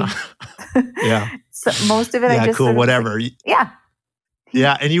 Okay. Yeah. So most of it, I just cool, sort of whatever. Like, yeah.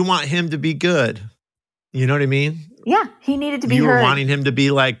 Yeah. And you want him to be good. You know what I mean? Yeah. He needed to be heard. You were wanting him to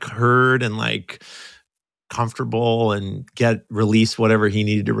be like heard and like comfortable and release whatever he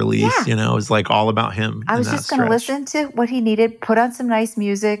needed to release. It was like all about him. I was just going to listen to what he needed, put on some nice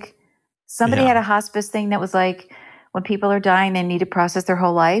music. Somebody had a hospice thing that was like, when people are dying, they need to process their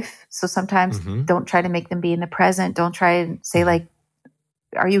whole life. So sometimes don't try to make them be in the present. Don't try and say like,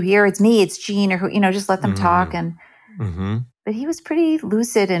 are you here? It's me, it's Jean, or just let them talk. And, but he was pretty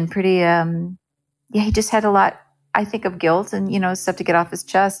lucid and pretty, he just had a lot, I think, of guilt and, stuff to get off his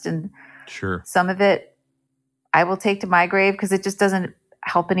chest. And some of it I will take to my grave because it just doesn't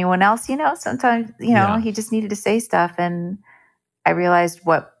help anyone else. Sometimes, he just needed to say stuff. And I realized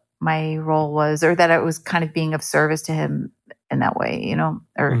what my role was, or that I was kind of being of service to him in that way,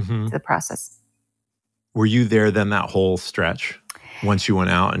 or to the process. Were you there then that whole stretch? Once you went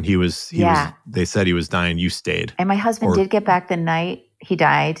out and he was, they said he was dying, you stayed. And my husband did get back the night he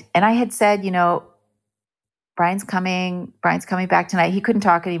died. And I had said, Brian's coming back tonight. He couldn't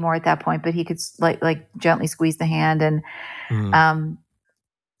talk anymore at that point, but he could like gently squeeze the hand. And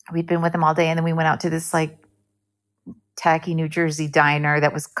we'd been with him all day. And then we went out to this like tacky New Jersey diner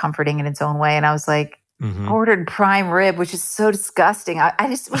that was comforting in its own way. And I was like, ordered prime rib, which is so disgusting. I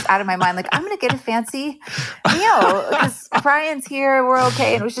just was out of my mind. Like, I'm going to get a fancy meal because Brian's here. We're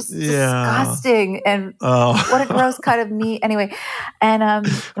okay. And it was just disgusting. And what a gross cut of meat. Anyway. And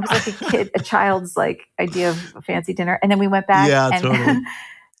it was like a child's like idea of a fancy dinner. And then we went back and totally.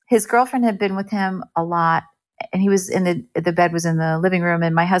 his girlfriend had been with him a lot. he was the bed was in the living room,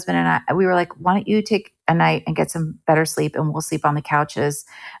 and my husband and we were like, why don't you take a night and get some better sleep, and we'll sleep on the couches.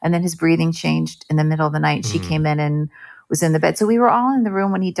 And then his breathing changed in the middle of the night. She came in and was in the bed. So we were all in the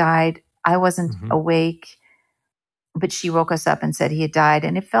room when he died. I wasn't awake, but she woke us up and said he had died.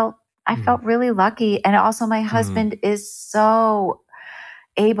 And I felt really lucky. And also my husband is so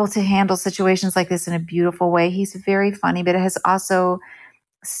able to handle situations like this in a beautiful way. He's very funny, but has also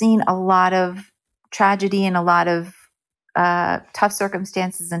seen a lot of tragedy and a lot of tough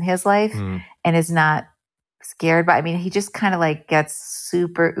circumstances in his life and is not scared by. I mean, he just kind of like gets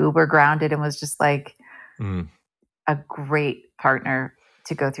super uber grounded and was just like a great partner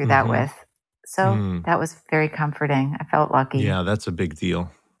to go through that with. So that was very comforting. I felt lucky. Yeah, that's a big deal.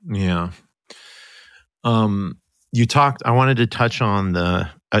 Yeah. You talked, I wanted to touch on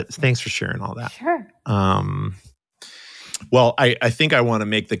thanks for sharing all that. Sure. Well, I think I want to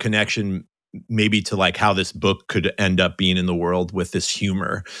make the connection maybe to like how this book could end up being in the world with this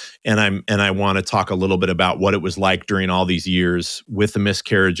humor. And I want to talk a little bit about what it was like during all these years with the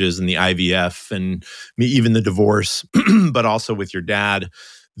miscarriages and the IVF and even the divorce, but also with your dad,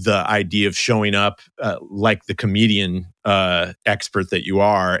 the idea of showing up like the comedian expert that you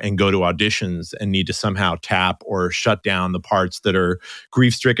are and go to auditions and need to somehow tap or shut down the parts that are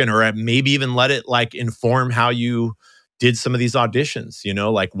grief-stricken, or maybe even let it like inform how you did some of these auditions, you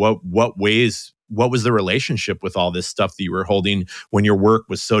know, like what was the relationship with all this stuff that you were holding when your work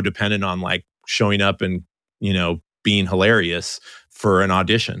was so dependent on like showing up and, you know, being hilarious for an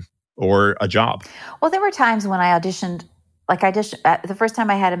audition or a job? Well, there were times when I auditioned, the first time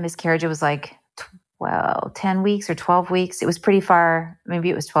I had a miscarriage, it was like 10 weeks or 12 weeks. It was pretty far.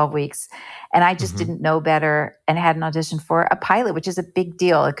 Maybe it was 12 weeks. And I just didn't know better and had an audition for a pilot, which is a big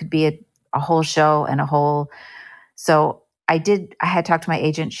deal. It could be a whole show and so I had talked to my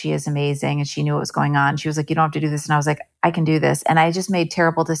agent. She is amazing. And she knew what was going on. She was like, you don't have to do this. And I was like, I can do this. And I just made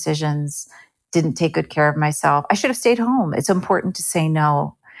terrible decisions, didn't take good care of myself. I should have stayed home. It's important to say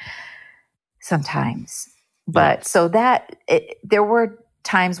no sometimes. But so there were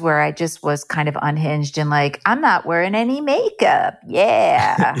times where I just was kind of unhinged and like, I'm not wearing any makeup.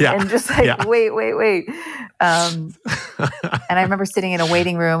 Yeah. And just like, wait. And I remember sitting in a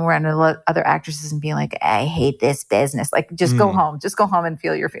waiting room around other actresses and being like, I hate this business. Like, just go home and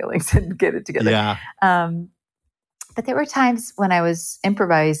feel your feelings and get it together. Yeah. But there were times when I was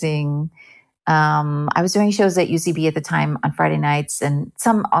improvising. I was doing shows at UCB at the time on Friday nights, and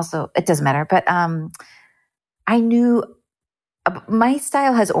some also, it doesn't matter. But I knew my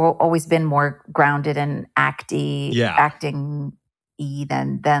style has always been more grounded and acting-y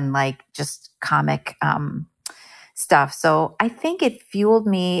than like just comic stuff. So I think it fueled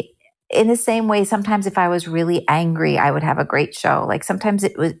me in the same way. Sometimes if I was really angry, I would have a great show. Like sometimes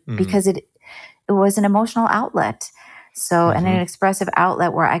it was because it was an emotional outlet. So and an expressive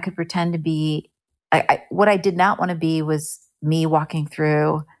outlet where I could pretend to be. What I did not want to be was me walking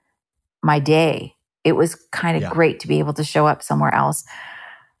through my day. It was kind of great to be able to show up somewhere else.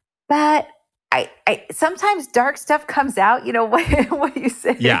 But I sometimes dark stuff comes out, you know, what you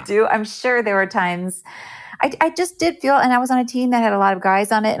say to do. I'm sure there were times I just did feel, and I was on a team that had a lot of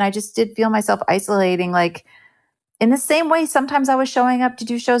guys on it, and I just did feel myself isolating. Like in the same way, sometimes I was showing up to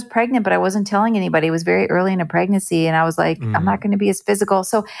do shows pregnant, but I wasn't telling anybody. It was very early in a pregnancy, and I was like, I'm not going to be as physical.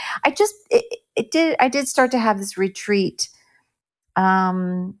 So I did start to have this retreat.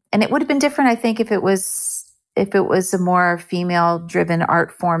 And it would have been different, I think, if it was a more female-driven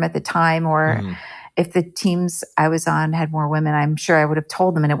art form at the time, or if the teams I was on had more women. I'm sure I would have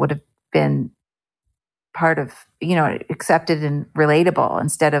told them, and it would have been part of, you know, accepted and relatable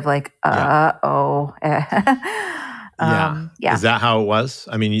instead of like, Is that how it was?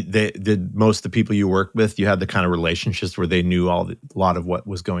 I mean, did most of the people you worked with, you had the kind of relationships where they knew a lot of what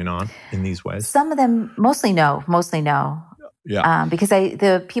was going on in these ways? Some of them, mostly no. Yeah. Because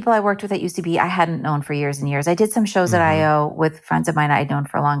the people I worked with at UCB, I hadn't known for years and years. I did some shows at IO with friends of mine I had known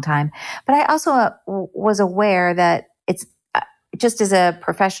for a long time. But I also was aware that it's just as a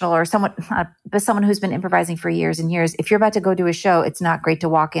professional or someone who's been improvising for years and years, if you're about to go do a show, it's not great to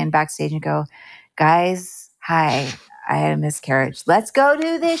walk in backstage and go, guys, hi, I had a miscarriage. Let's go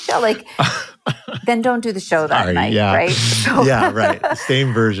do this show. Like, then don't do the show that night, right? So. Yeah, right.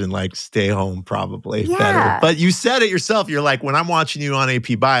 Same version, like stay home probably better. But you said it yourself. You're like, when I'm watching you on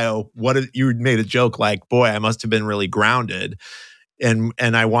AP Bio, you made a joke like, boy, I must have been really grounded. And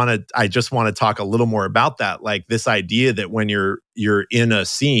I just want to talk a little more about that. Like this idea that when you're in a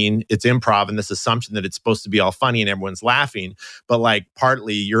scene, it's improv, and this assumption that it's supposed to be all funny and everyone's laughing. But like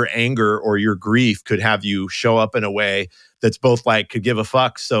partly your anger or your grief could have you show up in a way that's both like could give a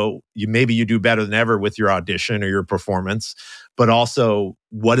fuck. So maybe you do better than ever with your audition or your performance, but also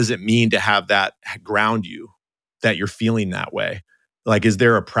what does it mean to have that ground you, that you're feeling that way? Like, is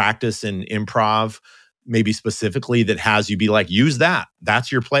there a practice in improv maybe specifically that has you be like, use that?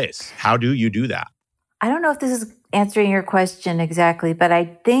 That's your place. How do you do that? I don't know if this is answering your question exactly, but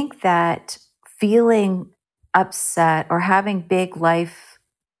I think that feeling upset or having big life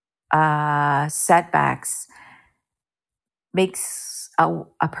setbacks makes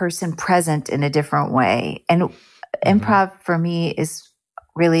a person present in a different way. And improv for me is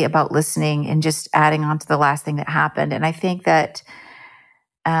really about listening and just adding on to the last thing that happened. And I think that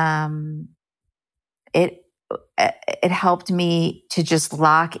it helped me to just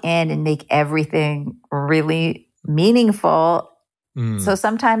lock in and make everything really meaningful. So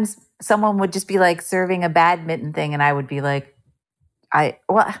sometimes someone would just be like serving a badminton thing, and I would be like,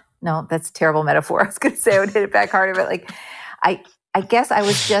 no, that's a terrible metaphor. I was going to say I would hit it back harder, but like, I guess I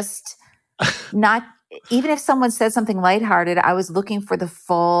was just not, even if someone said something lighthearted, I was looking for the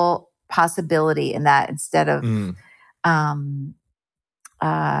full possibility in that instead of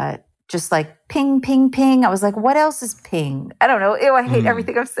just like ping, ping, ping. I was like, what else is ping? I don't know. Ew, I hate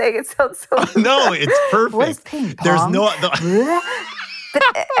everything I'm saying. It sounds so... No, it's perfect. What is ping pong? There's no... But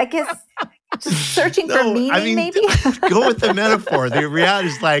I guess just searching for meaning, maybe? Go with the metaphor. The reality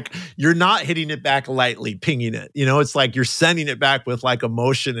is like, you're not hitting it back lightly, pinging it. It's like you're sending it back with like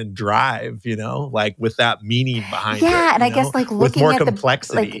emotion and drive, like with that meaning behind it. Yeah, and I guess like looking with more at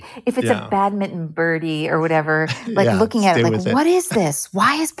complexity. Like if it's a badminton birdie or whatever, like looking at it, like, what is this?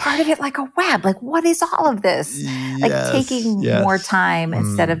 Why is part of it like a web? Like, what is all of this? Like taking more time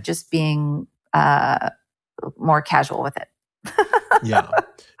instead of just being more casual with it. Yeah.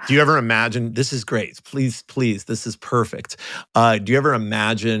 Do you ever imagine, this is great, please, this is perfect. Do you ever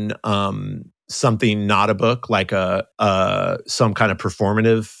imagine something not a book, like some kind of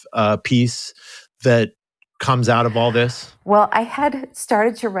performative piece that comes out of all this? Well, I had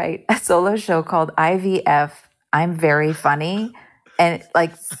started to write a solo show called IVF, I'm Very Funny. And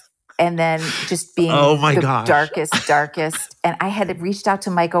then just being darkest. And I had reached out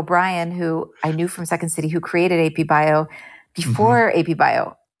to Mike O'Brien, who I knew from Second City, who created AP Bio before AP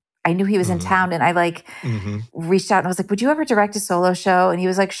Bio. I knew he was in town, and I reached out and I was like, would you ever direct a solo show? And he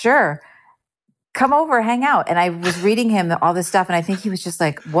was like, sure, come over, hang out. And I was reading him all this stuff, and I think he was just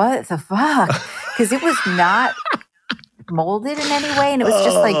like, what the fuck? Because it was not molded in any way, and it was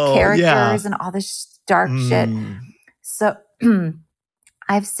just like characters and all this dark shit. So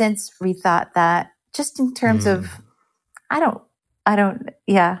I've since rethought that, just in terms of, I've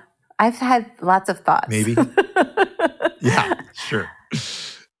had lots of thoughts. Maybe. Yeah, sure.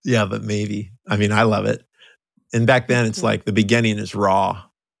 Yeah, but maybe. I mean, I love it. And back then, it's like the beginning is raw,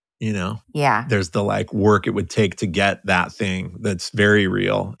 Yeah. There's the like work it would take to get that thing that's very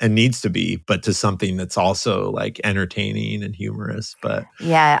real and needs to be, but to something that's also like entertaining and humorous. But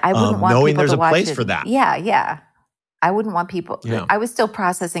yeah, I wouldn't want knowing people there's to a watch place it. for that. Yeah. I wouldn't want people. Yeah. I was still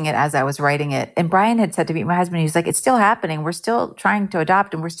processing it as I was writing it. And Brian had said to me, my husband, he was like, it's still happening. We're still trying to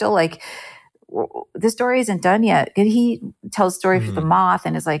adopt, and we're still like, the story isn't done yet. And he tells story for The Moth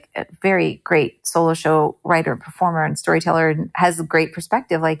and is like a very great solo show writer and performer and storyteller and has a great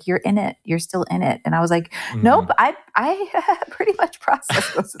perspective. Like, you're in it. You're still in it. And I was like, nope, I pretty much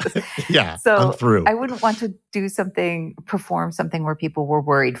processed most of this. Yeah, so I'm through. I wouldn't want to perform something where people were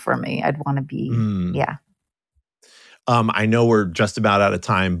worried for me. I'd want to be, I know we're just about out of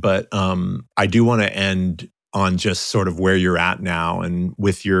time, but I do want to end on just sort of where you're at now, and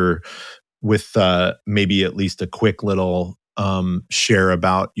with maybe at least a quick little share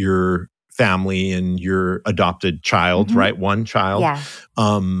about your family and your adopted child, right? One child. Yeah.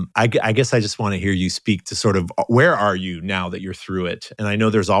 I guess I just want to hear you speak to sort of where are you now that you're through it? And I know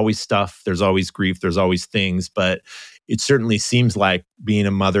there's always stuff, there's always grief, there's always things, but it certainly seems like being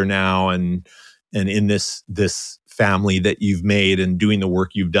a mother now and in this family that you've made and doing the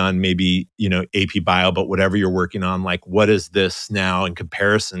work you've done, maybe, AP Bio, but whatever you're working on, like, what is this now in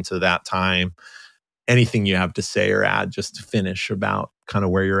comparison to that time? Anything you have to say or add just to finish about kind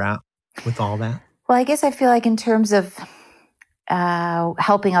of where you're at with all that? Well, I guess I feel like in terms of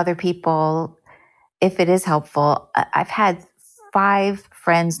helping other people, if it is helpful, I've had 5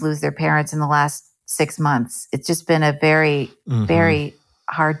 friends lose their parents in the last 6 months. It's just been a very, very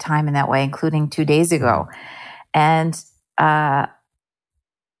hard time in that way, including 2 days ago. And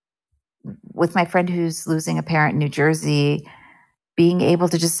with my friend who's losing a parent in New Jersey, being able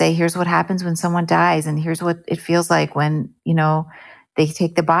to just say, here's what happens when someone dies, and here's what it feels like when, they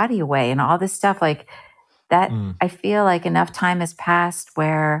take the body away, and all this stuff like that. I feel like enough time has passed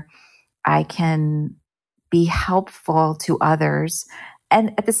where I can be helpful to others.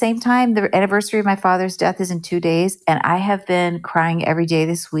 And at the same time, the anniversary of my father's death is in 2 days, and I have been crying every day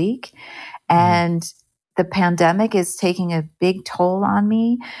this week. And the pandemic is taking a big toll on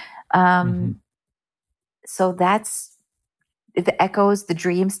me. So that's the echoes, the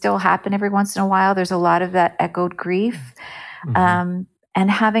dreams still happen every once in a while. There's a lot of that echoed grief. And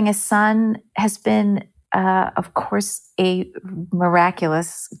having a son has been, of course, a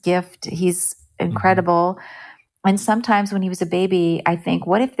miraculous gift. He's incredible. And sometimes when he was a baby, I think,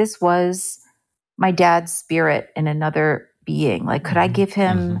 what if this was my dad's spirit in another being? Like, could I give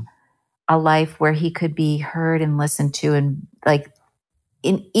him a life where he could be heard and listened to? And like,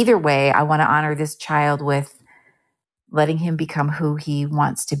 in either way, I want to honor this child with letting him become who he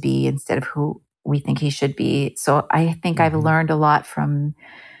wants to be instead of who we think he should be. So I think I've learned a lot from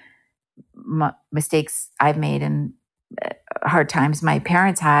mistakes I've made and hard times my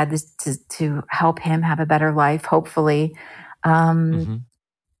parents had to help him have a better life, hopefully. And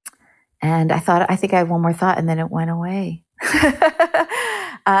I think I had one more thought, and then it went away. So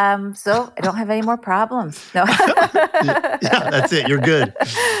I don't have any more problems. No. Yeah, that's it. You're good.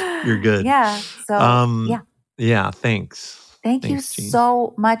 You're good. Yeah. So, Yeah, thanks. Thank you Jean.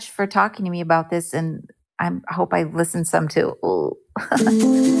 so much for talking to me about this, and I hope I listened some too.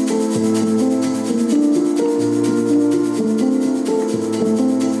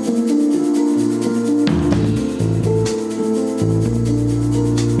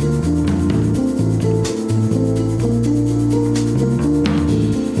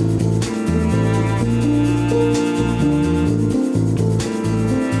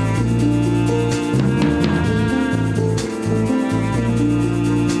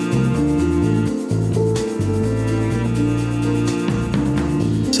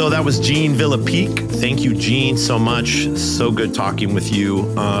 So that was Jean Villepique. Thank you, Jean, so much. So good talking with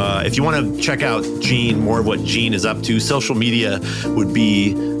you. If you want to check out Jean, more of what Jean is up to, social media would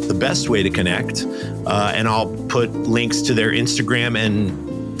be the best way to connect. And I'll put links to their Instagram and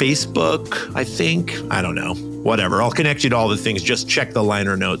Facebook, I think. I don't know. Whatever. I'll connect you to all the things. Just check the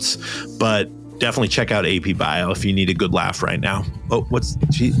liner notes. But definitely check out AP Bio if you need a good laugh right now. Oh, what's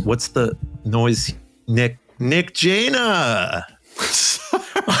the noise? Nick Jana.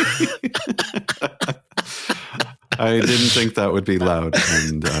 I didn't think that would be loud,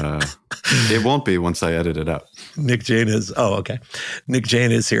 and it won't be once I edit it out. Nick Jane is, okay. Nick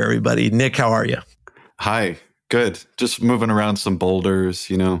Jane is here, everybody. Nick, how are you? Hi, good. Just moving around some boulders,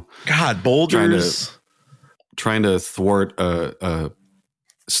 God, boulders. Trying to thwart a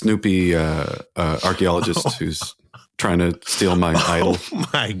Snoopy archaeologist who's trying to steal my idol. Oh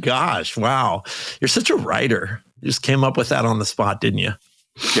my gosh, wow. You're such a writer. You just came up with that on the spot, didn't you?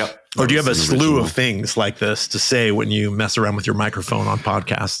 Yep. Or do you have a slew of things like this to say when you mess around with your microphone on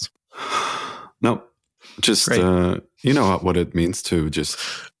podcasts? No, just, you know what it means to just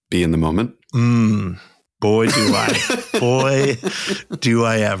be in the moment. Boy, do I. Boy, do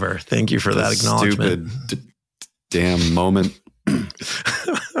I ever. Thank you for that acknowledgement. Stupid damn moment.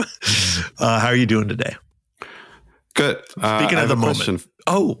 How are you doing today? Good. Speaking of the moment.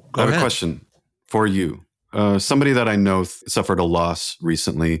 I have a question for you. Somebody that I know suffered a loss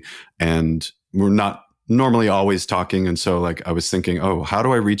recently, and we're not normally always talking. And so I was thinking, how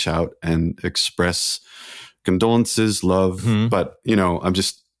do I reach out and express condolences, love? But, I'm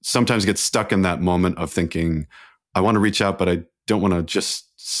just sometimes get stuck in that moment of thinking, I want to reach out, but I don't want to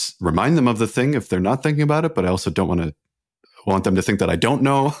just remind them of the thing if they're not thinking about it. But I also don't want them to think that I don't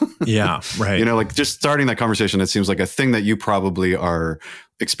know. Yeah, right. Just starting that conversation, it seems like a thing that you probably are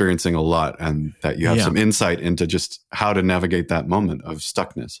experiencing a lot, and that you have some insight into just how to navigate that moment of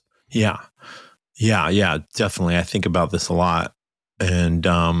stuckness. Yeah, definitely. I think about this a lot. And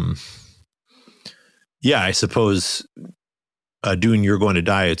I suppose doing You're Going to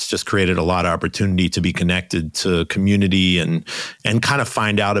Die, it's just created a lot of opportunity to be connected to community and kind of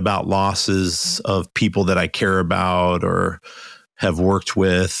find out about losses of people that I care about or have worked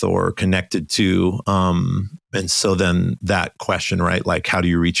with or connected to. And so then that question, right? Like, how do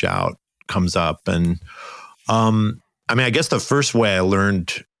you reach out comes up. And I guess the first way I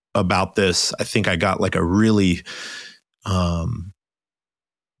learned about this, I think I got like a really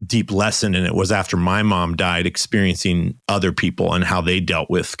deep lesson, and it was after my mom died, experiencing other people and how they dealt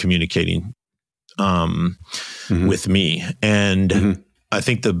with communicating with me. And I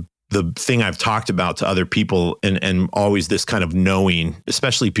think the the thing I've talked about to other people, and always this kind of knowing,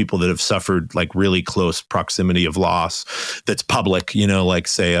 especially people that have suffered like really close proximity of loss that's public, like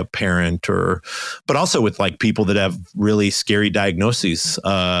say a parent but also with like people that have really scary diagnoses,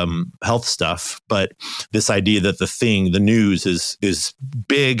 health stuff. But this idea that the news is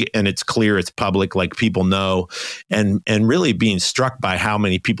big and it's clear, it's public, like people know, and really being struck by how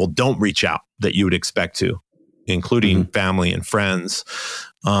many people don't reach out that you would expect to, including family and friends.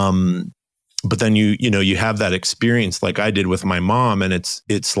 But then you have that experience like I did with my mom, and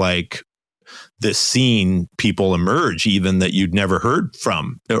it's like this seeing people emerge even that you'd never heard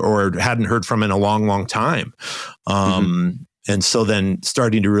from or hadn't heard from in a long, long time. And so then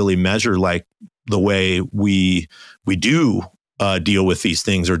starting to really measure like the way we do deal with these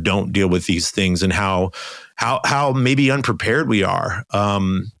things or don't deal with these things, and how maybe unprepared we are.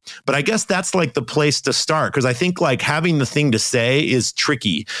 But I guess that's like the place to start, because I think like having the thing to say is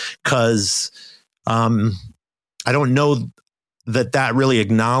tricky, because I don't know that really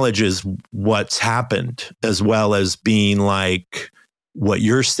acknowledges what's happened, as well as being like what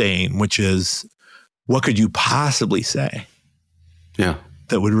you're saying, which is, what could you possibly say? Yeah.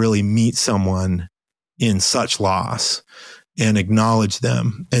 That would really meet someone in such loss and acknowledge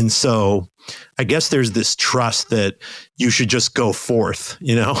them. And so I guess there's this trust that you should just go forth.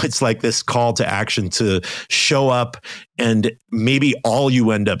 It's like this call to action to show up, and maybe all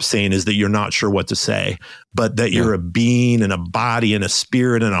you end up saying is that you're not sure what to say, but that you're a being and a body and a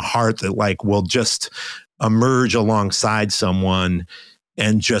spirit and a heart that like will just emerge alongside someone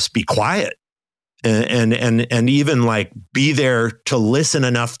and just be quiet. And even like be there to listen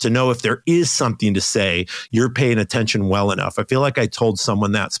enough to know if there is something to say, you're paying attention well enough. I feel like I told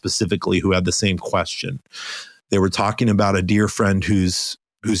someone that specifically who had the same question. They were talking about a dear friend whose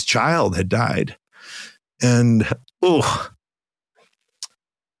child had died. And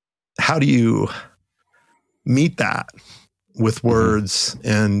how do you meet that with words?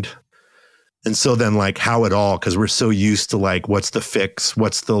 And so then like how it all, because we're so used to like, what's the fix?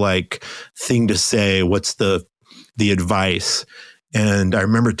 What's the like thing to say? What's the advice? And I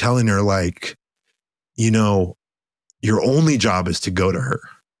remember telling her like, your only job is to go to her.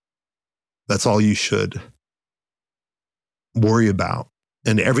 That's all you should worry about.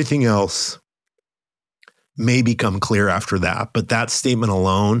 And everything else may become clear after that. But that statement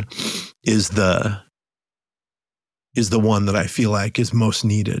alone is the one that I feel like is most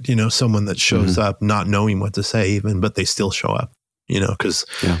needed, someone that shows up not knowing what to say even, but they still show up, because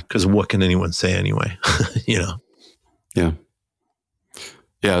what can anyone say anyway, Yeah. Yeah,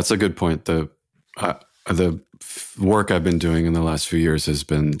 it's a good point. The work I've been doing in the last few years has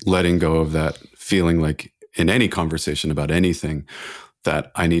been letting go of that feeling like in any conversation about anything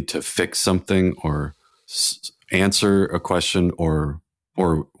that I need to fix something or answer a question or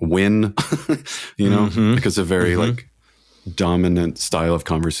win, because a very like dominant style of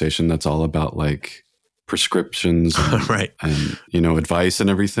conversation that's all about like prescriptions and, right. And, advice and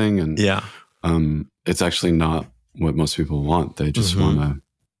everything. And it's actually not what most people want. They just want to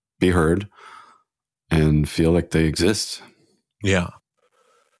be heard and feel like they exist. Yeah.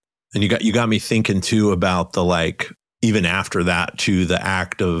 And you got me thinking too about the like, even after that too, the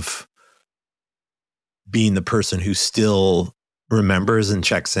act of being the person who still remembers and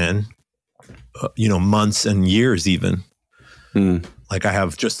checks in, months and years even. Like I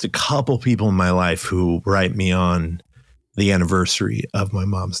have just a couple people in my life who write me on the anniversary of my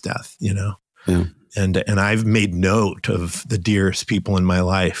mom's death, Yeah. And I've made note of the dearest people in my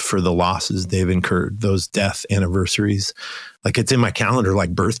life for the losses they've incurred, those death anniversaries. Like it's in my calendar,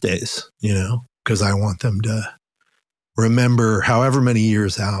 like birthdays, because I want them to remember however many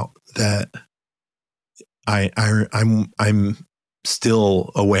years out that I'm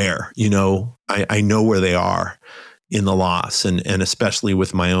still aware, I know where they are in the loss, and especially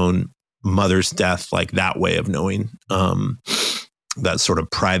with my own mother's death, like that way of knowing, that sort of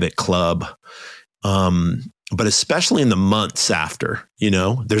private club. But especially in the months after,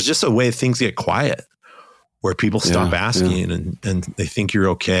 there's just a way things get quiet where people stop asking and they think you're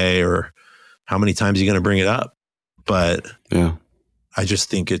okay, or how many times are you going to bring it up? But I just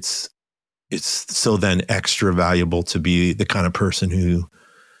think it's so then extra valuable to be the kind of person who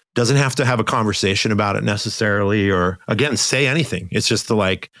doesn't have to have a conversation about it necessarily, or again, say anything. It's just the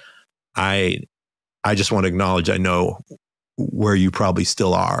like, I just want to acknowledge, I know where you probably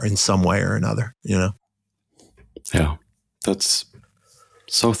still are in some way or another, Yeah. That's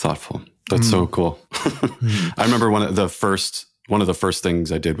so thoughtful. That's so cool. I remember one of the first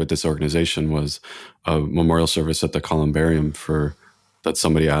things I did with this organization was a memorial service at the Columbarium that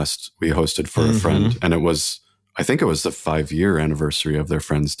somebody asked, we hosted for a friend. And it was, I think it was the 5-year anniversary of their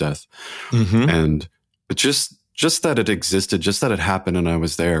friend's death. Mm-hmm. And just that it existed, just that it happened and I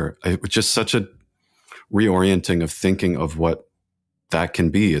was there, it was just such a reorienting of thinking of what that can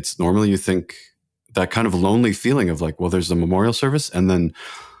be. It's normally you think that kind of lonely feeling of like, well, there's a memorial service and then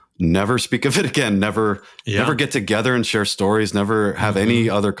never speak of it again, never get together and share stories, never have any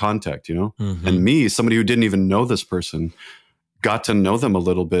other contact, you know? Mm-hmm. And me, somebody who didn't even know this person, got to know them a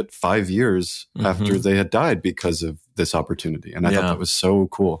little bit 5 years after they had died because of this opportunity. And I thought that was so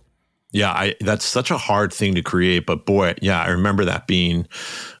cool. Yeah, that's such a hard thing to create. But boy, yeah, I remember that being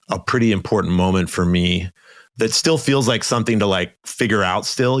a pretty important moment for me that still feels like something to like figure out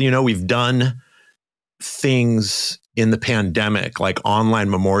still. You know, we've done things in the pandemic, like online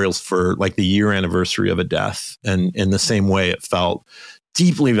memorials for like the year anniversary of a death. And in the same way, it felt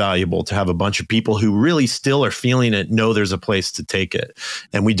deeply valuable to have a bunch of people who really still are feeling it, know there's a place to take it.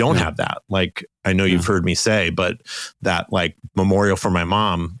 And we don't have that. Like, I know you've heard me say, but that like memorial for my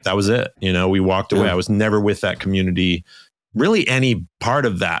mom, that was it. You know, we walked away. I was never with that community, really any part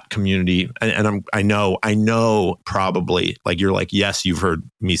of that community. And I know probably like, you're like, yes, you've heard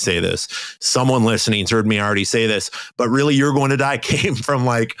me say this. Someone listening's heard me already say this, but really You're Going to Die came from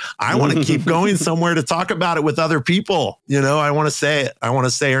like, I want to keep going somewhere to talk about it with other people. You know, I want to say it. I want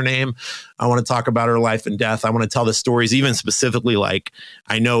to say her name. I want to talk about her life and death. I want to tell the stories, even specifically, like,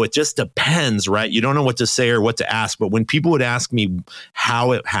 I know it just depends, right? You don't know what to say or what to ask, but when people would ask me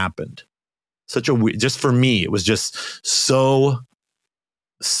how it happened, just for me, it was just so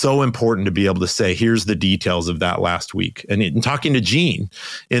important to be able to say, here's the details of that last week. And in talking to Gene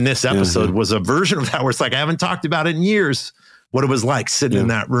in this episode was a version of that where it's like, I haven't talked about it in years, what it was like sitting in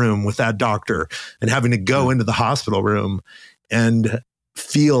that room with that doctor and having to go into the hospital room and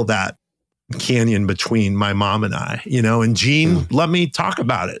feel that canyon between my mom and I, you know, and Gene let me talk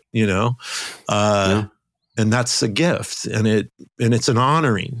about it, you know, and that's a gift and it's an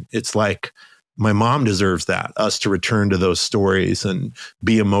honoring. It's like, my mom deserves that, us to return to those stories and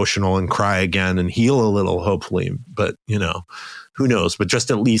be emotional and cry again and heal a little, hopefully. But, you know, who knows, but just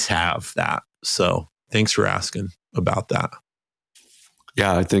at least have that. So thanks for asking about that.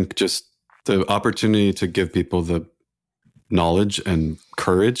 Yeah, I think just the opportunity to give people the knowledge and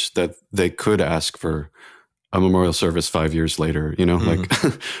courage that they could ask for a memorial service 5 years later, you know, like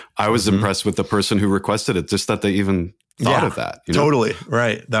I was impressed with the person who requested it, just that they even thought of that. You know? Totally.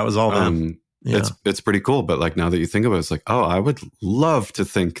 Right. That was all them. It's pretty cool. But like now that you think about it, it's like, oh, I would love to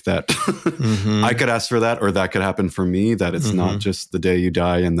think that I could ask for that or that could happen for me, that it's not just the day you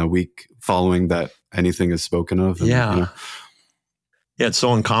die and the week following that anything is spoken of. And, yeah. You know. Yeah, it's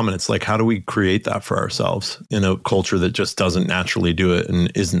so uncommon. It's like, how do we create that for ourselves in a culture that just doesn't naturally do it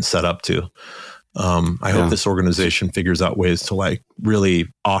and isn't set up to? I hope this organization figures out ways to like really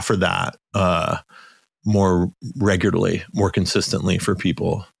offer that more regularly, more consistently for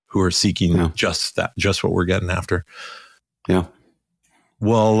people who are seeking just what we're getting after. Yeah.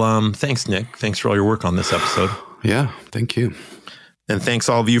 Well, thanks, Nick. Thanks for all your work on this episode. Yeah, thank you. And thanks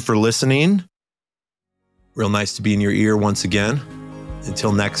all of you for listening. Real nice to be in your ear once again.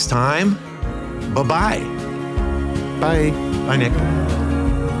 Until next time, bye-bye. Bye. Bye, Nick.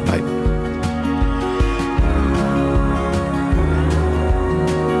 Bye.